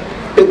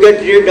to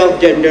get rid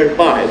of gender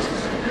bias?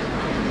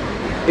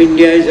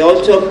 India is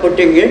also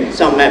putting in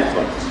some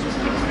efforts.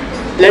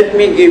 Let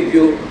me give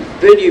you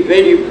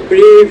very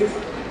brief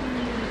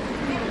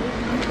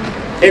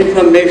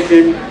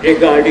information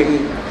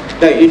regarding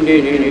the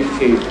Indian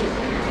initiative.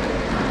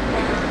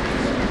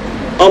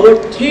 Our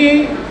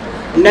 3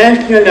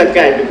 national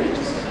academies,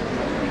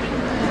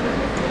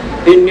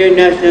 Indian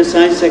National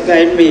Science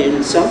Academy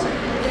INSA,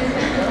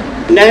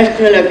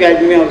 National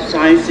Academy of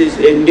Sciences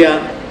India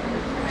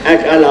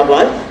at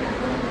Allahabad,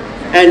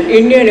 and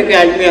Indian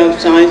Academy of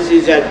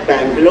Sciences at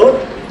Bangalore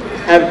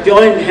have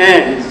joined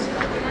hands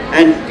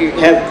and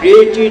have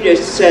created a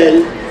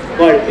cell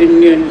for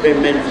Indian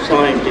women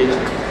scientists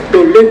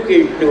to look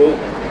into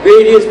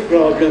various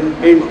problems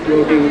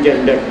including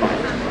gender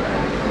bias.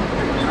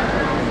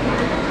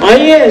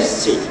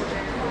 IASC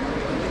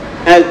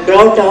has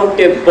brought out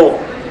a book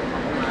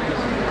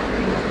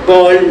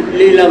called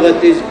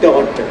Leelavati's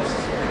Daughters,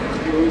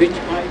 which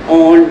are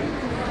on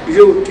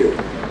YouTube.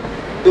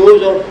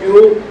 Those of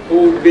you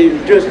who would be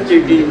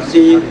interested in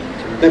seeing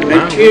the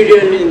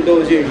material in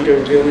those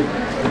interviews,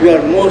 you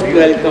are most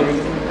welcome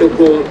to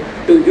go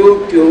to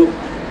YouTube,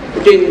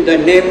 put in the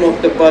name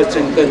of the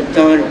person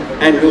concerned,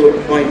 and you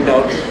will find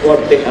out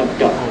what they have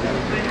done.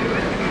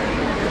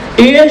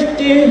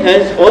 TST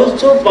has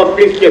also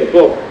published a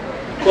book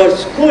for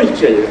school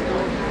children.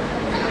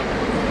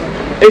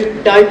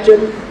 It's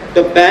titled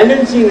The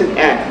Balancing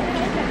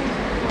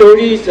Act,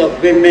 Stories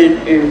of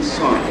Women in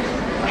Science.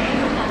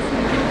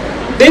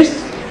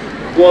 This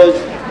was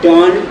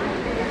done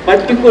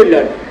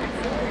particularly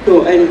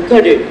to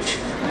encourage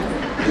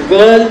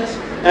girls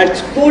at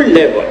school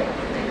level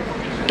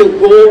to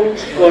go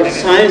for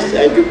science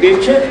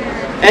education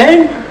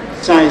and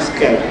science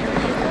career.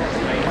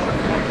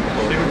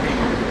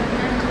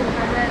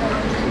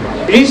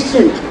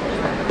 Recent,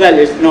 well,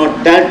 it's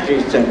not that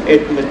recent,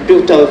 it was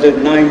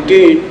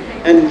 2019,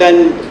 and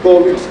then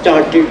COVID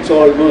started,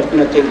 so almost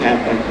nothing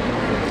happened.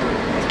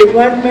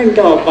 Department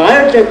of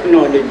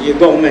Biotechnology,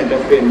 Government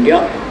of India,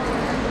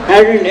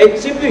 had an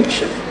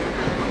exhibition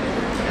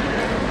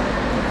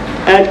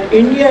at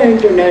India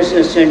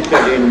International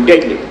Center in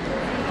Delhi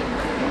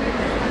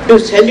to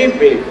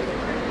celebrate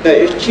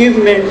the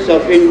achievements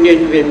of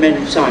Indian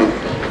women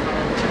scientists.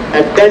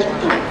 At that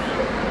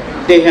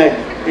time, they had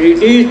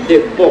released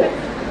a book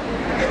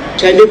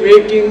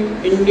celebrating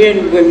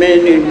Indian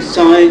women in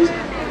science,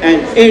 an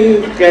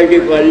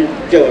incredible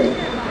journey.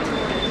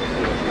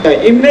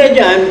 The image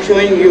I am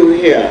showing you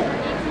here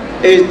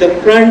is the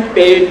front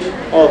page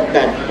of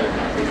that book.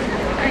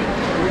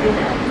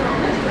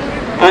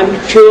 I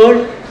am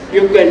sure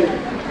you can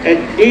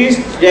at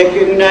least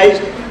recognize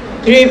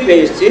 3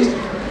 faces.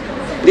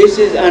 This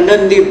is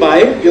Anandi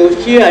Bai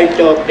Joshi I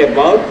talked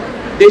about,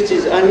 this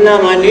is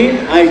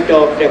Annamani I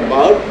talked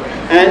about,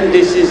 and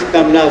this is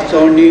Kamla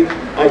Soni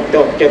I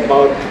talked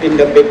about in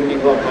the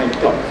beginning of my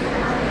talk.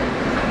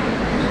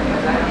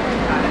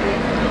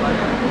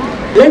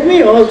 Let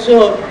me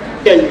also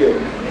tell you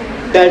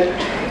that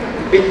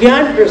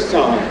Vigyan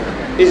Prasad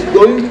is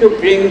going to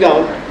bring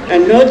out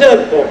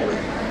another book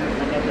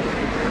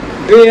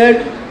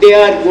where they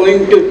are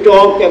going to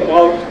talk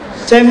about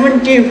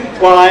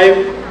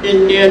 75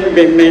 Indian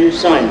women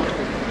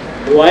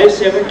scientists. Why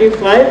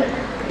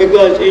 75?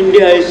 Because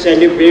India is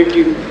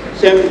celebrating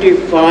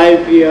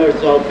 75 years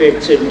of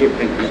its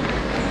independence.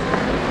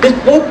 This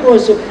book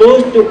was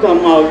supposed to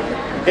come out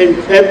in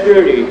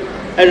February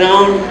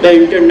around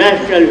the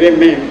International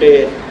Women's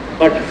Day,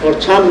 but for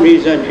some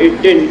reason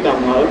it didn't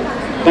come out.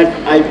 But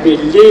I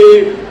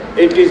believe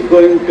it is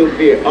going to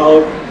be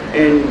out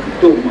in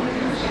 2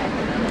 months.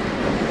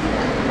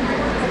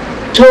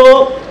 So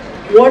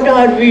what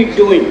are we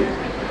doing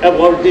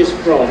about this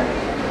problem?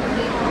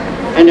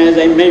 And as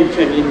I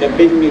mentioned in the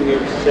beginning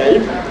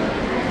itself,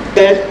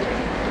 that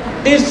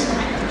this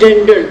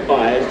gender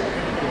bias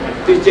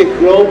is a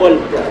global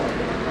problem.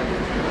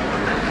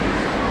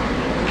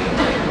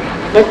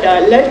 But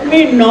let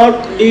me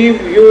not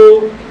leave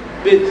you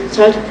with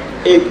such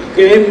a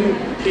grim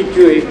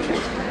situation.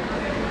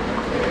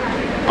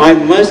 I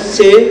must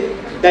say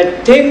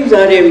that things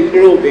are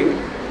improving,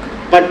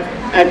 but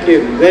at a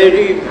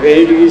very,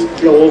 very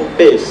slow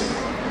pace.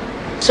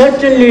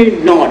 Certainly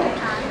not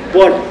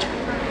what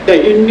the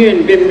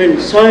Indian women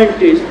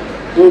scientists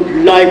would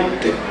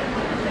like to.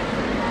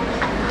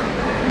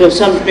 So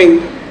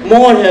something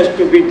more has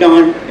to be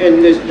done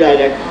in this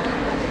direction.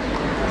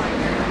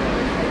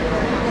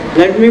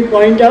 Let me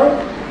point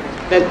out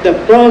that the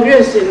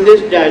progress in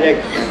this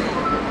direction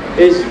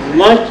is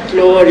much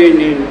slower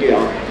in India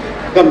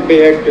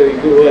compared to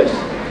US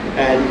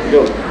and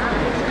Europe.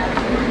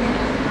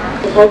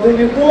 So how do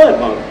you go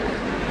about it?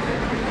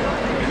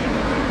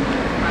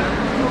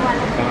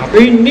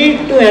 We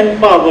need to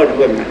empower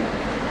women,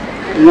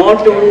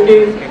 not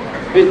only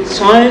with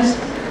science,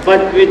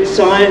 but with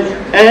science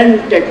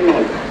and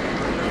technology.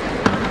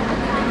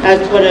 As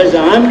far as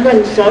I am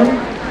concerned,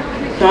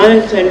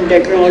 science and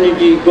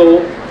technology go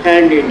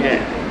hand in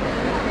hand.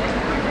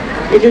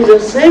 It is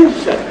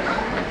essential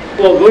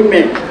for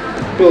women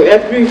to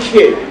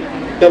appreciate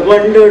the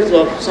wonders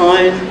of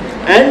science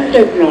and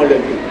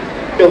technology,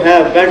 to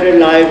have better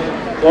lives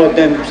for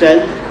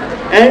themselves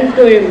and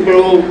to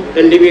improve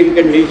the living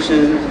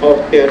conditions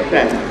of their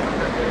family.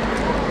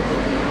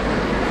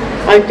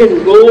 I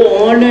can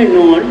go on and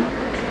on.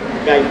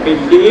 I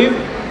believe,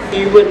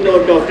 even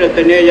though Dr.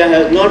 Taneja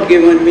has not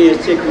given me a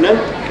signal,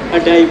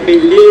 but I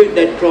believe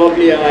that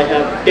probably I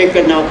have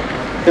taken up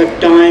the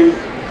time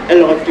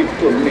allotted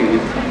to me.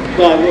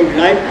 So I would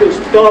like to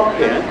stop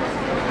here.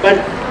 But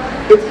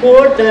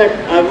before that,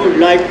 I would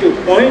like to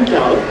point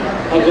out,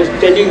 I was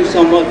telling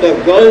some of the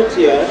girls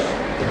here,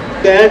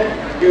 that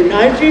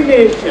United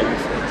Nations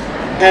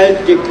has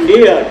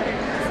declared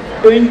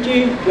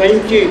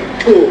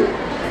 2022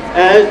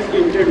 as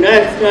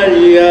International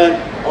Year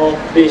of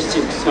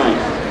Basic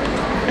Science.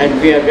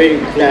 And we are very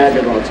glad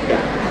about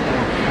that.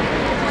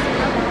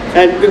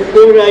 And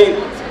before I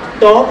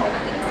stop,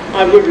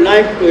 I would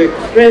like to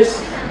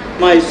express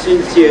my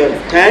sincere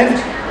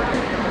thanks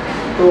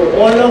to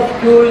all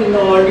of you in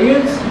the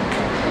audience,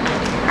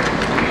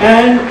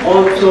 and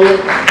also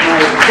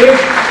my big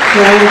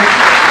thanks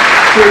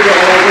to the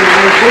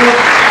organizers,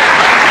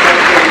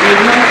 Dr.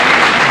 Meena,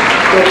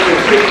 Dr.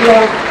 Shukla,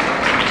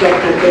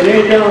 Dr.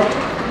 Taneja,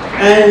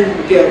 and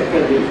dear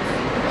colleagues.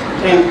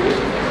 Thank you.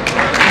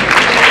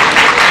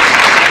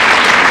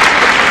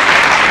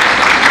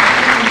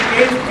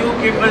 If you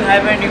people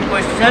have any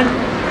questions,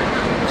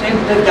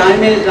 since the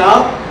time is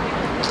up,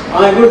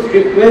 I would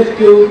request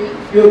you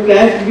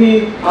catch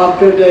me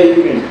after the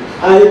event.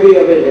 I will be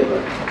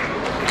available.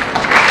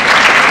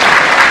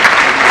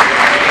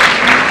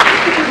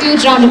 A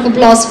huge round of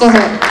applause for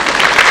her.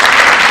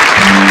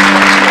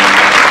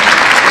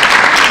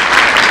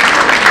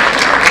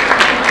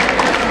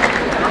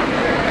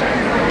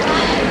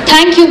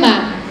 Thank you,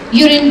 ma'am.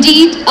 You're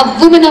indeed a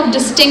woman of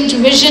distinct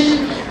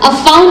vision, a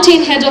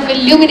fountainhead of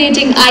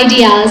illuminating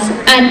ideas,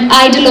 and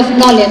idol of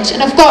knowledge,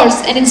 and of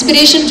course, an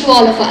inspiration to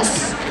all of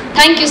us.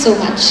 Thank you so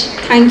much.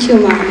 Thank you,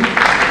 ma'am.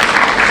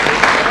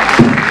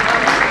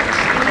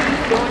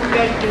 Don't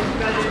get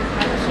discouraged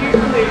and see to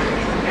it,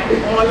 and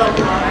all of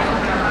us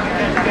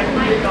can get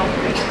rid of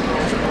it.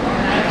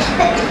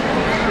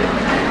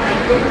 I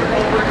look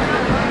forward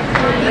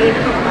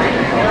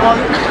to all.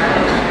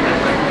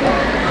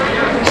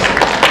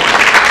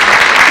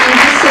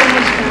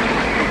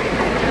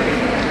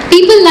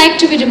 People like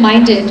to be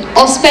reminded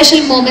of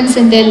special moments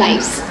in their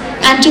lives,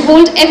 and to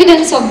hold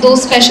evidence of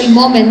those special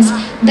moments,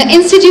 the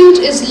Institute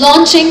is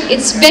launching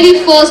its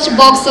very first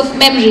box of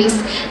memories.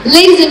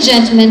 Ladies and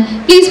gentlemen,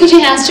 please put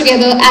your hands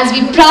together as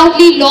we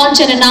proudly launch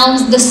and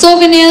announce the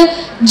souvenir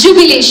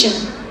Jubilee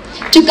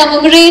to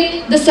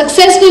commemorate the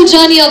successful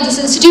journey of this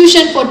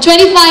institution for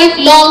 25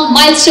 long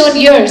milestone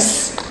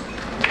years.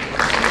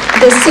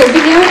 The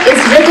souvenir is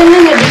written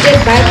and edited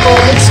by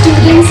college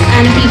students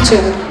and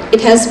teachers.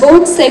 It has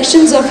both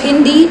sections of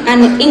Hindi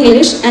and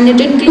English, and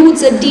it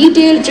includes a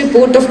detailed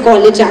report of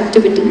college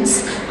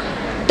activities.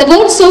 The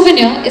word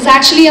souvenir is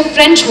actually a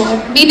French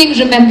word meaning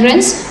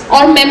remembrance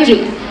or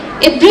memory.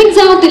 It brings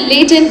out the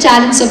latent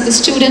talents of the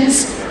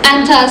students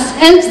and thus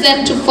helps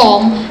them to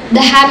form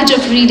the habit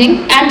of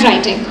reading and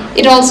writing.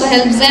 It also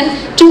helps them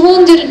to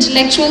hone their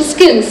intellectual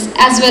skills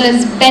as well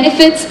as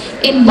benefits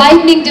in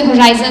widening the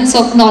horizons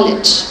of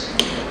knowledge.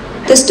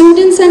 The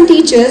students and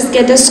teachers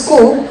get a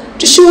scope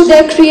to show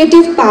their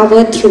creative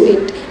power through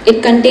it.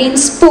 It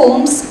contains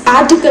poems,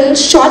 articles,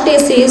 short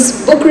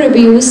essays, book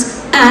reviews,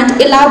 and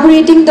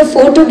elaborating the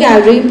photo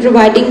gallery,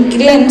 providing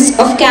glimpse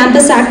of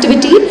campus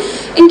activity,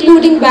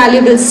 including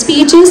valuable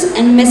speeches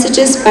and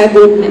messages by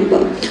board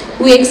member.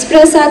 We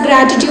express our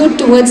gratitude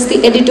towards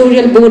the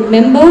editorial board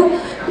member,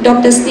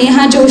 Dr.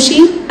 Sneha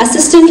Joshi,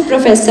 Assistant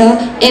Professor,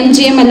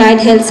 MGM Allied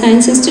Health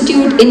Science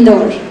Institute,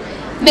 Indore.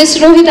 Ms.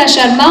 Rohita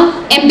Sharma,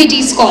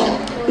 MPT Scholar.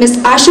 Ms.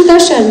 Ashuta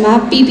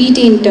Sharma, BPT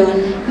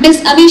Intern.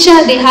 Ms.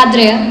 Amisha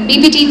Dehadria,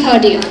 BPT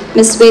 3rd year.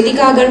 Ms.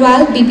 Vedika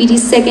Agarwal, BPT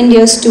 2nd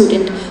year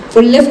student,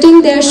 for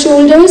lifting their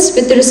shoulders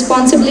with the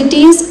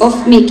responsibilities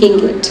of making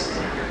it.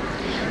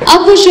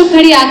 अब वो शुभ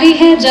घड़ी आ गई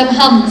है जब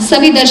हम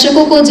सभी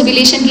दर्शकों को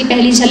जुबिलेशन की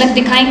पहली झलक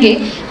दिखाएंगे।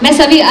 मैं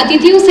सभी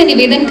अतिथियों से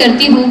निवेदन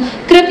करती हूँ,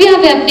 कृपया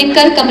वे अपने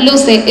कर कमलों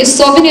से इस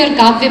सोवेनियर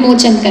का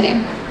विमोचन करें।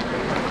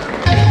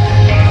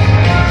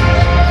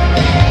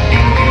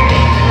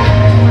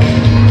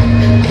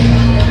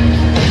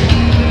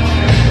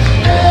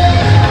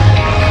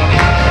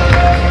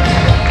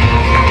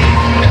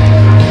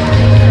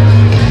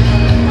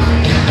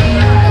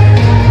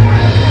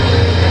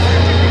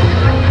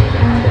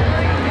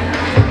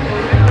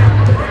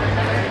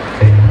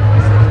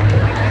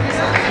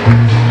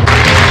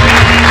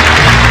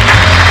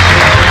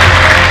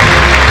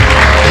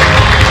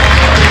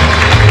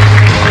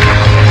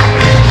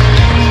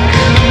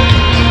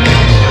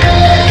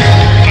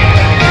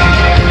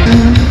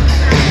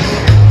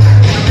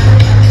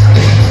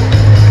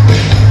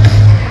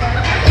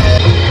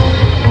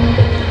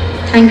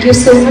 Thank you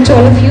so much,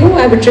 all of you.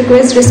 I would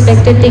request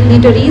respected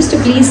dignitaries to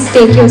please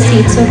take your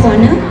seats of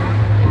honor.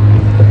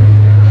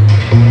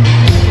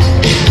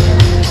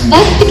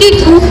 वक्त की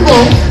धूप हो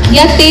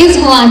या तेज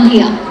हो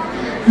आंधियां,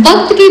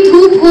 वक्त की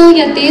धूप हो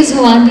या तेज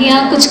हो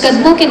आंधियां, कुछ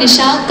कदमों के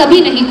निशान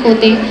कभी नहीं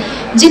खोते,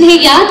 जिन्हें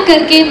याद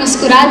करके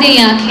मुस्कुरा दे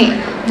आंखें,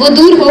 वो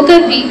दूर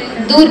होकर भी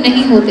दूर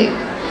नहीं होते।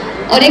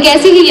 और एक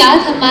ऐसी ही याद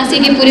हम मासी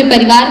के पूरे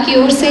परिवार की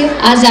ओर से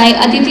आज आए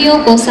अतिथियों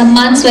को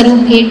सम्मान स्वरूप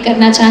भेंट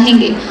करना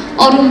चाहेंगे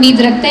और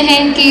उम्मीद रखते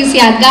हैं कि इस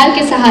यादगार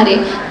के सहारे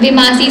वे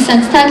मासी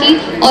संस्था की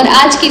और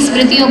आज की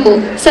स्मृतियों को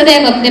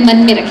सदैव अपने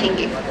मन में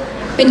रखेंगे।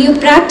 When you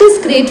practice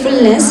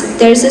gratefulness,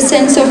 there is a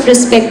sense of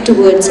respect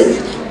towards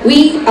it.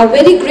 We are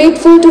very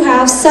grateful to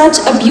have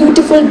such a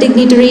beautiful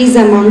dignitaries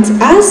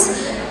amongst us,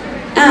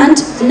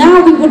 and now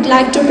we would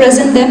like to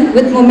present them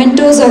with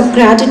mementos of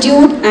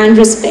gratitude and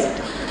respect.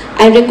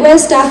 I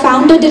request our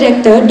founder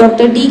director,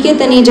 Dr. D.K.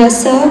 Taneja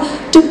sir,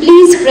 to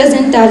please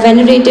present our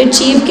venerated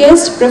chief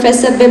guest,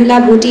 Professor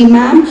Bimla Bhuti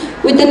ma'am,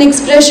 with an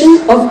expression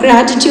of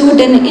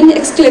gratitude and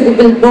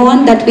inexplicable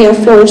bond that we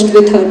have forged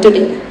with her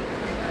today.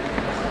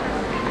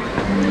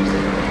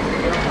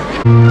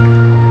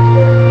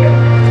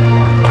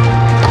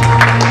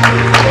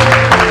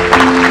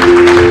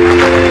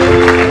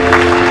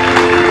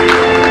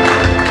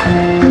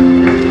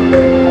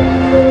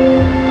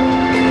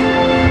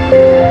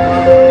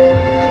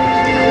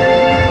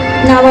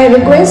 Now I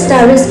request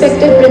our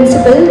respected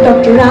principal,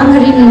 Dr. Ram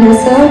Hari Meena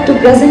sir, to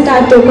present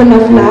our token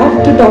of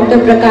love to Dr.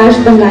 Prakash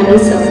Bangani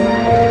sir.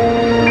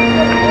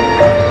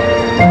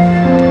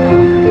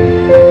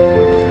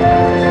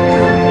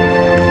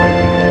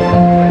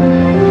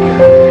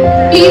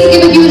 Please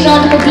give a huge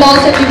round of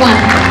applause, everyone.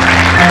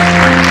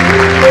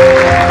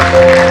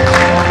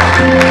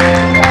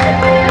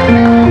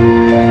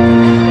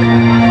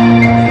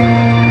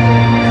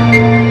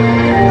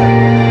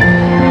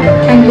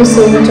 Thank you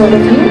so much, all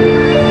of you.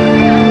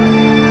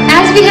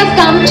 As we have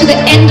come to the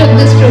end of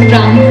this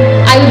program,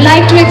 I would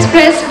like to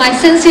express my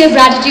sincere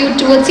gratitude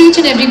towards each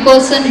and every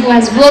person who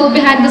has worked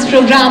behind this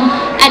program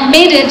and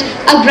made it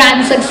a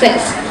grand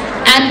success.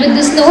 And with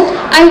this note,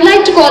 I would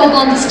like to call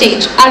upon the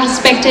stage our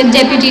respected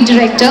Deputy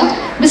Director,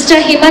 Mr.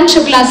 Hemant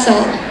Shukla sir,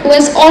 who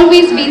has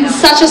always been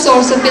such a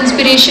source of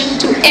inspiration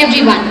to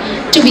everyone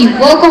to be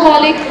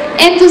workaholic,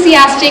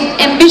 enthusiastic,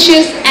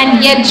 ambitious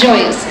and yet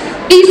joyous.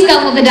 Please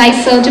come on the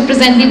dais, sir, to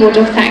present the vote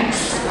of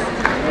thanks.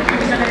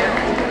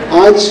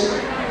 आज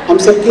हम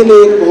सबके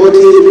लिए एक बहुत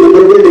ही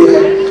memorable day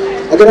है।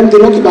 अगर हम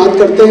दिनों की बात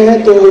करते हैं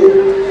तो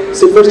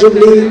silver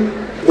jubilee,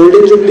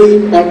 golden jubilee,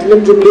 platinum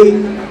jubilee,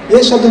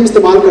 ये शब्द हम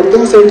इस्तेमाल करते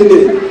हैं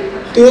सेंटिनरी।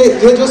 तो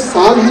ये जो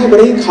साल हैं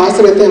बड़े ही खास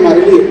रहते हैं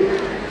हमारे लिए।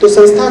 तो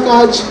संस्था का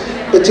आज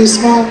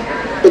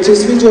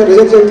 25वीं जो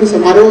रजत जयंती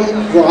समारोह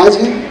है वो आज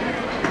है।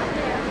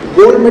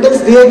 गोल्ड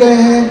मेडल्स दिए गए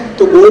हैं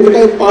तो गोल्ड का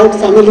एक पार्ट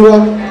शामिल हुआ।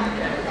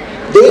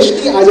 देश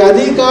की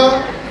आज़ादी का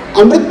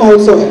अमृत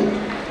महोत्सव है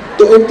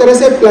तो एक तरह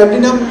से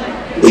प्लैटिनम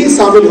भी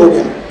शामिल हो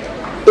गया।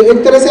 तो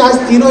एक तरह से आज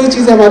तीनों ही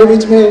चीज़ें हमारे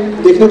बीच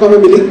में देखने को हमें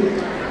मिली।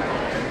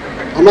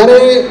 हमारे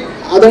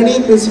आदरणीय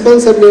प्रिंसिपल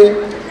सर ने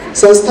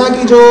संस्था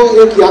की जो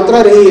एक यात्रा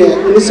रही है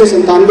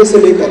 1997 से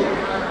लेकर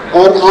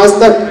और आज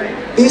तक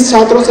 30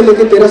 छात्रों से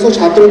लेकर 1300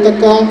 छात्रों तक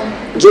का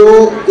जो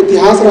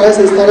इतिहास रहा है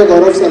संस्था का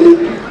गौरवशाली,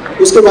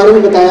 उसके बारे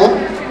में बताया।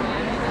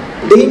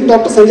 डीन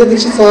डॉक्टर संजय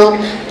दीक्षित साहब,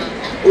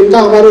 उनका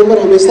हमारे ऊपर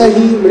हमेशा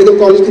ही मेडिकल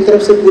कॉलेज की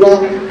तरफ से पूरा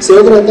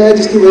सहयोग रहता है,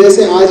 जिसकी वजह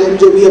से आज हम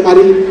जो भी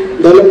हमारी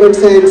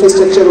डेवलपमेंट्स हैं,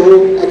 इंफ्रास्ट्रक्चर हो,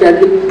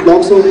 एकेडमिक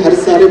ब्लॉक्स हो, हर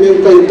सारे में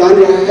उनका योगदान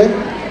रहा है।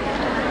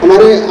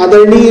 हमारे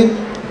आदरणीय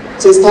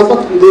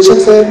संस्थापक निदेशक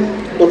सर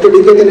डॉक्टर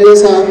डी.के. तनेजा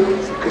साहब,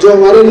 जो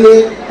हमारे लिए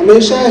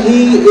हमेशा ही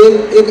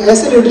एक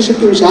ऐसे लीडरशिप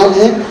की मिसाल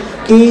है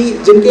कि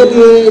जिनके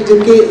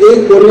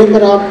एक बोलने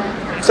पर आप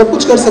सब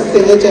कुछ कर सकते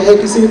हैं, चाहे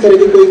किसी भी तरह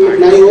की कोई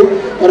कठिनाई हो।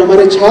 और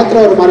हमारे छात्र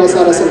और हमारा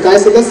सारा संकाय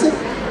सदस्य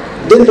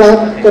दिन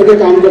रात करके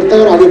काम करता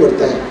है और आगे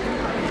बढ़ता है।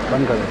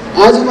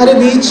 आज हमारे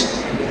बीच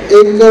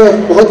एक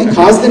बहुत ही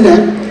खास दिन है।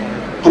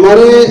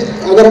 हमारे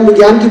अगर हम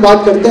विज्ञान की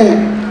बात करते हैं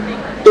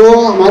तो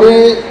हमारे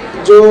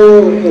जो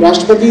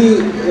राष्ट्रपति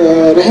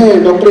रहे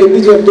हैं doctor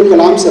APJ Abdul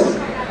Kalam sir,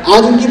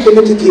 आज उनकी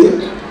पुण्यतिथि है।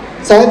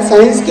 शायद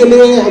साइंस के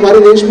लिए हमारे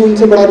देश में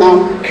उनसे बड़ा नाम,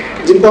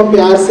 जिनको हम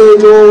प्यार से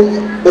जो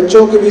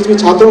बच्चों के बीच में,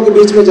 छात्रों के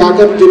बीच में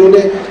जाकर जिन्होंने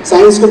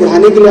साइंस को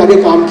बढ़ाने के लिए आगे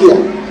काम किया,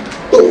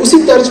 तो उसी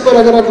तर्ज पर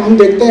अगर हम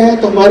देखते हैं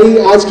तो हमारी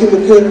आज की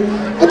मुख्य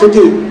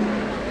अतिथि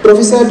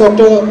प्रोफेसर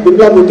डॉक्टर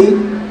बिमला बुटी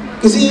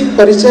किसी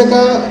परिचय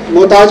का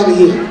मोहताज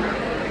नहीं है।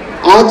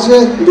 आज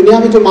दुनिया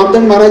में जो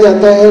मापदंड माना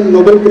जाता है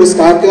नोबेल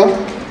पुरस्कार का,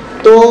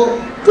 तो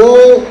वो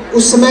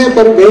उस समय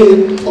पर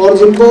गई और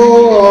जिनको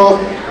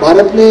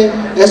भारत में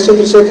एस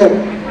चंद्रशेखर,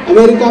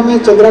 अमेरिका में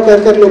चंद्रा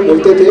कहकर लोग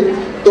बोलते थे,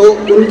 तो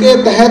उनके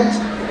तहत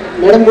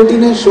मैडम बुटी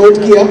ने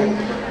शोध किया।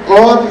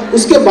 और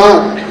उसके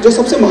बाद जो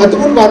सबसे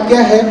महत्वपूर्ण बात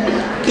क्या है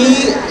कि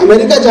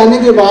अमेरिका जाने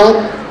के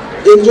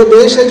बाद एक जो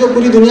देश है जो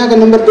पूरी दुनिया का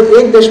नंबर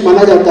 1 देश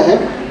माना जाता है,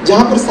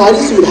 जहाँ पर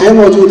सारी सुविधाएं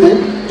मौजूद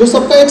हैं, जो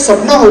सबका एक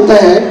सपना होता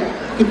है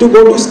कि टू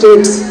गो टू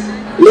स्टेट्स,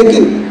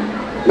 लेकिन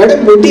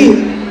मैडम बुटी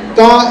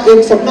का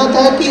एक सपना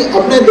था कि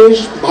अपने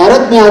देश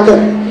भारत में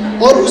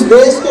आकर और उस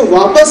देश को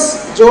वापस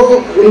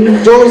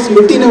जो इस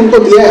मिट्टी ने उनको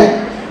दिया है,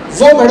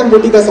 वो मैडम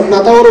बुटी का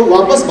सपना था। और वो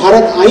वापस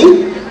भारत आई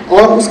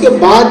और उसके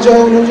बाद जो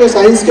है उन्होंने जो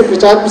साइंस के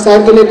प्रचार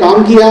प्रसार के लिए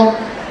काम किया,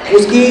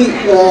 उसकी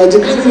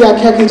जितनी भी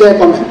व्याख्या की जाए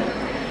कम है।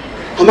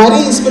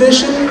 हमारी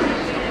inspiration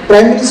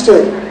prime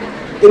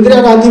minister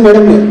Indira Gandhi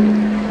madam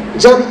ने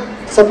जब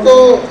सबको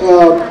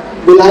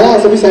बुलाया,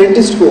 सभी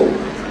साइंटिस्ट को,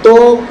 तो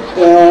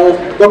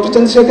डॉक्टर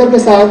चंद्रशेखर के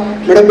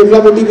साथ मैडम बिमला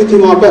बुटी भी थी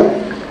वहाँ पर।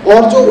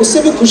 और जो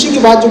उससे भी खुशी की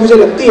बात जो मुझे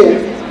लगती है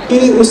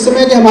कि उस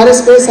समय के हमारे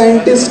स्पेस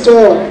साइंटिस्ट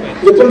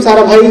विक्रम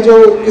साराभाई जो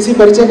किसी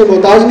परिचय के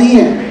मोहताज नहीं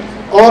है,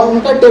 और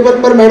उनका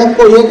टेबल पर मैडम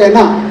को ये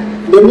कहना,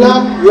 Bimla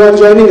you are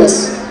joining us,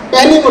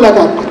 पहली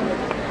मुलाकात में,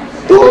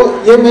 तो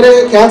ये मेरे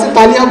ख्याल से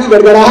तालियों की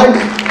गड़गड़ाहट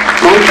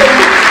मानते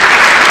हैं।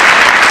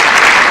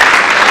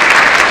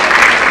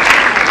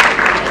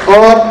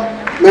 और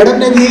मैडम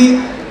ने भी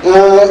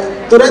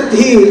तुरंत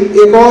ही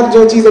एक और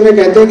जो चीज़ हमें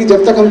कहते हैं कि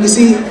जब तक हम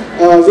किसी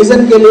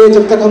विज़न के लिए,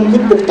 जब तक हम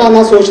खुद पुख्ता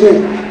ना सोच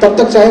लें, तब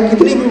तक चाहे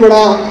कितनी भी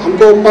बड़ा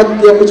हमको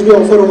पद या कुछ भी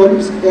ऑफर हो,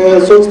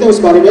 सोचते हैं उस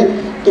बारे में।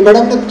 तो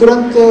मैडम ने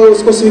तुरंत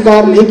उसको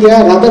स्वीकार नहीं किया,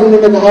 रादर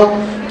उन्होंने कहा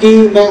कि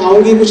मैं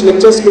आऊँगी, कुछ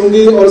लेक्चर्स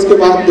लूँगी और उसके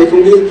बाद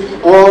देखूँगी।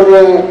 और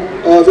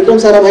विक्रम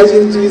साराभाई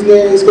जी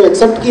ने इसको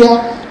एक्सेप्ट किया।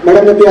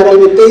 मैडम ने PRL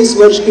में 23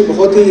 वर्ष की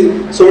बहुत ही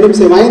स्वर्णिम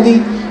सेवाएं दी,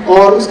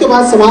 और उसके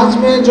बाद समाज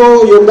में जो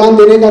योगदान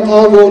देने का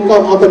था वो उनका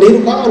वहाँ पर नहीं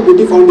रुका। और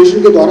बुटी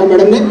फाउंडेशन के द्वारा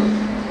मैडम ने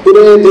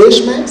पूरे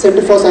देश में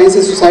centre for science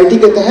and society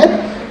के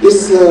तहत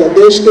इस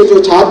देश के जो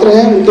छात्र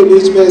हैं उनके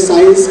बीच में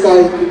साइंस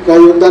का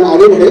योगदान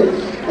आगे बढ़े।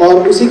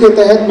 और उसी के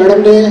तहत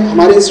मैडम ने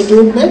हमारे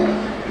इंस्टीट्यूट में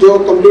जो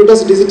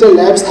कंप्यूटर्स डिजिटल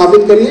लैब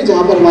स्थापित करी है,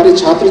 जहाँ पर हमारे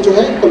छात्र जो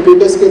है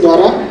कंप्यूटर्स के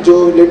द्वारा जो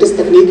लेटेस्ट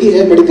तकनीकी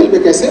है मेडिकल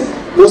में कैसे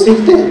वो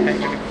सीखते हैं।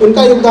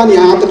 उनका योगदान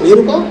यहाँ तक नहीं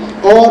रुका।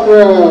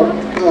 और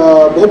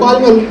भोपाल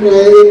में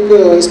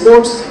एक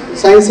स्पोर्ट्स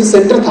साइंसेस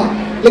सेंटर था,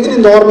 लेकिन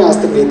इंदौर में आज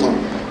तक नहीं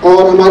था।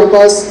 और हमारे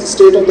पास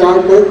स्टेट ऑफ द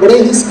आर्ट बड़े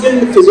ही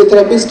स्किल्ड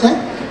फिजियोथेरेपिस्ट हैं।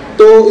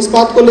 तो इस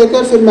बात को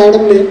लेकर फिर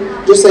मैडम ने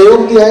जो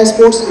सहयोग दिया है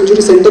स्पोर्ट्स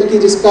इंजरी सेंटर की,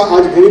 जिसका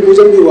आज भूमि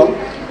पूजन भी हुआ,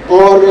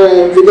 और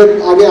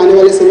विगत आगे आने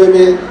वाले समय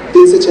में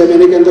 3 से 6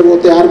 महीने के अंदर वो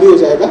तैयार भी हो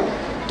जाएगा।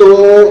 तो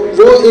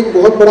वो एक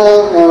बहुत बड़ा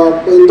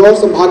इंदौर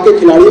संभाग के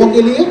खिलाड़ियों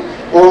के लिए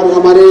और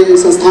हमारे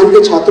संस्थान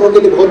के छात्रों के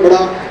लिए बहुत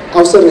बड़ा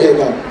अवसर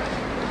रहेगा।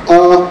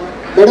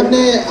 मैडम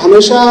ने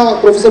हमेशा,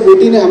 प्रोफेसर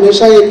बुटी ने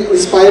हमेशा एक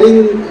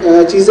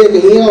इंस्पायरिंग चीज़ें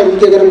कही हैं, और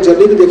उनकी अगर हम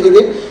जर्नी भी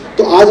देखेंगे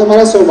तो आज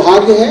हमारा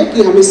सौभाग्य है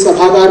कि हम इस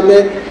सभागार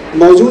में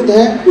मौजूद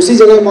हैं, उसी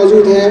जगह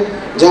मौजूद हैं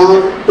जहां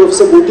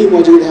प्रोफेसर बुटी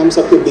मौजूद हैं हम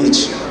सबके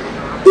बीच।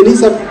 इन्हीं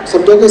सब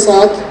शब्दों के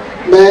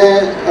साथ मैं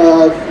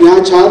यहाँ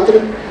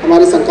छात्र,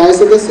 हमारे संकाय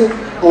सदस्य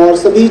और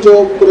सभी जो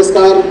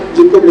पुरस्कार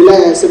जिनको मिला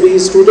है, सभी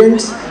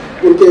स्टूडेंट्स,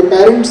 उनके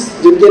पेरेंट्स,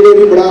 जिनके लिए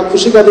भी बड़ा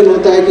खुशी का दिन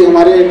होता है कि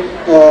हमारे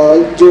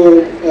जो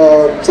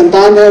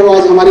संतान है वो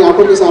आज हमारी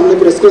आंखों के सामने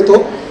पुरस्कृत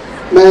हो,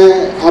 मैं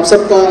आप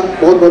सबका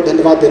बहुत बहुत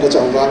धन्यवाद देना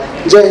चाहूँगा।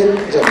 जय हिंद,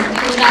 जय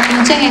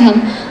पहुँचे हैं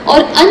हम,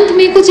 और अंत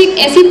में कुछ एक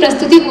ऐसी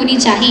प्रस्तुति होनी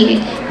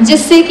चाहिए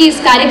जिससे कि इस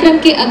कार्यक्रम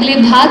के अगले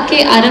भाग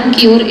के आरंभ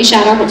की ओर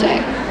इशारा हो जाए।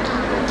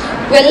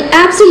 Well,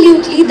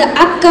 absolutely, the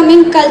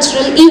upcoming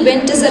cultural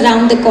event is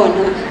around the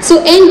corner, so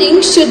ending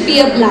should be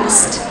a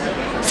blast.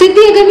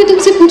 सिद्धि, अगर मैं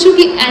तुमसे पूछूं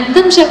कि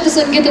एंथम शब्द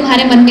सुन के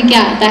तुम्हारे मन में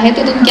क्या आता है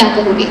तो तुम क्या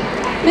कहोगे?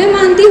 मैं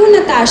मानती हूँ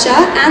नताशा,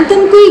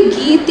 एंथम कोई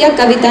गीत या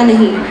कविता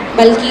नहीं,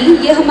 बल्कि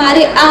ये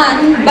हमारे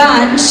आन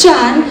बान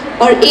शान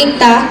और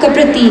एकता का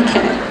प्रतीक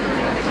है।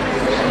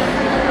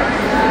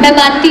 मैं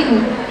मानती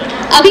हूँ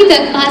अभी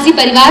तक महासी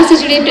परिवार से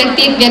जुड़े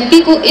प्रत्येक व्यक्ति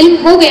को इल्म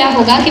हो गया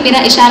होगा कि मेरा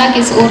इशारा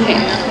किस ओर है।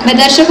 मैं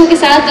दर्शकों के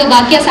साथ वो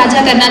वाकया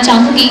साझा करना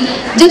चाहूँगी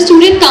जब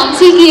स्टूडेंट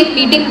काउंसिल की एक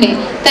मीटिंग में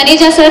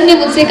तनेजा सर ने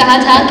मुझसे कहा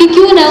था कि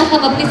क्यों ना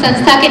हम अपनी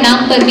संस्था के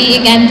नाम पर भी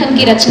एक एंथम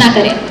की रचना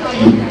करें।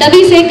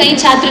 तभी से कई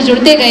छात्र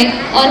जुड़ते गए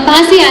और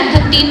महासी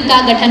एंथम टीम का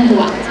गठन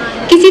हुआ।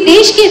 किसी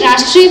देश के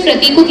राष्ट्रीय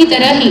प्रतीकों की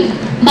तरह ही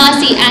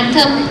मासी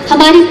एंथम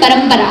हमारी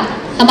परंपरा,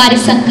 हमारे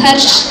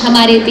संघर्ष,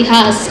 हमारे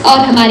इतिहास और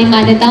हमारी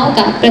मान्यताओं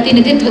का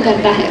प्रतिनिधित्व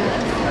करता है।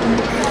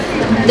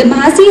 The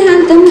MAHSI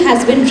anthem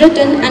has been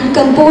written and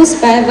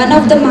composed by one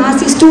of the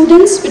MAHSI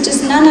students, which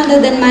is none other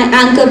than my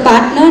anchor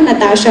partner,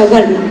 Natasha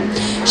Verma.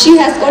 She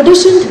has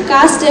auditioned,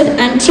 casted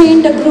and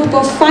trained a group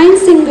of fine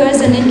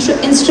singers and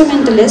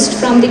instrumentalists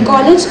from the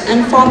college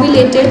and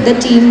formulated the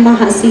team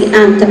MAHSI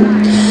anthem.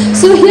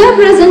 So here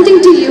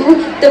presenting to you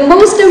the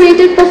most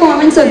awaited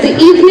performance of the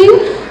evening,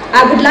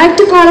 I would like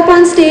to call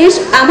upon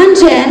stage Aman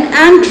Jain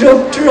and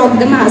group to rock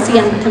the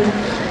MAHSI anthem.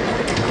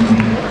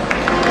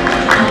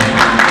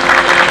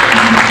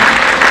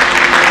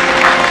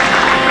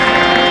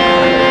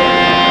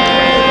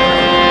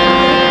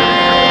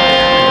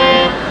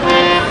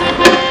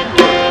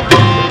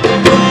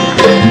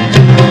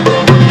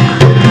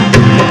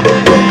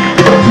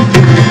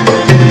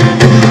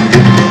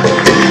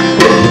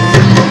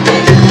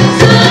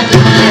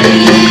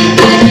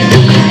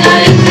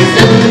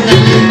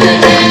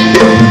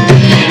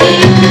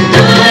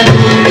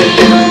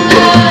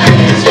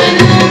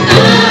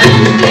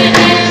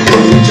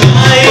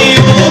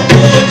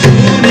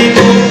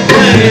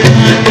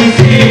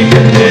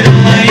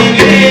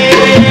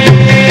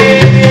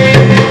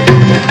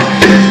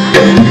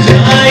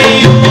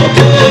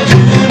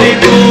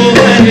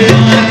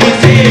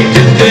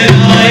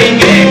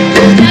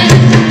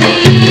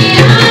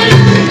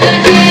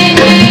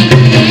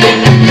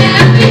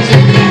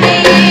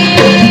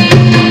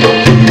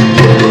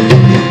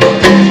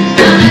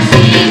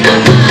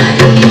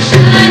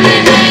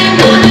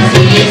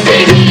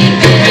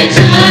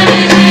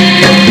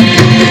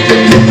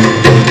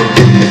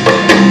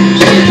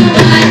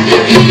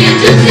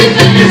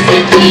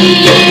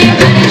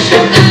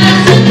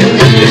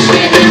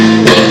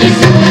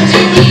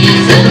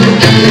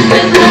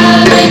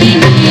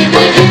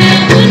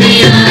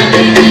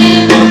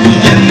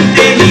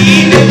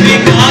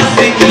 विकास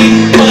की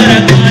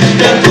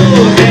पराकाष्ठा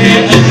को है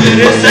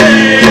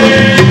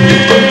अग्रसर।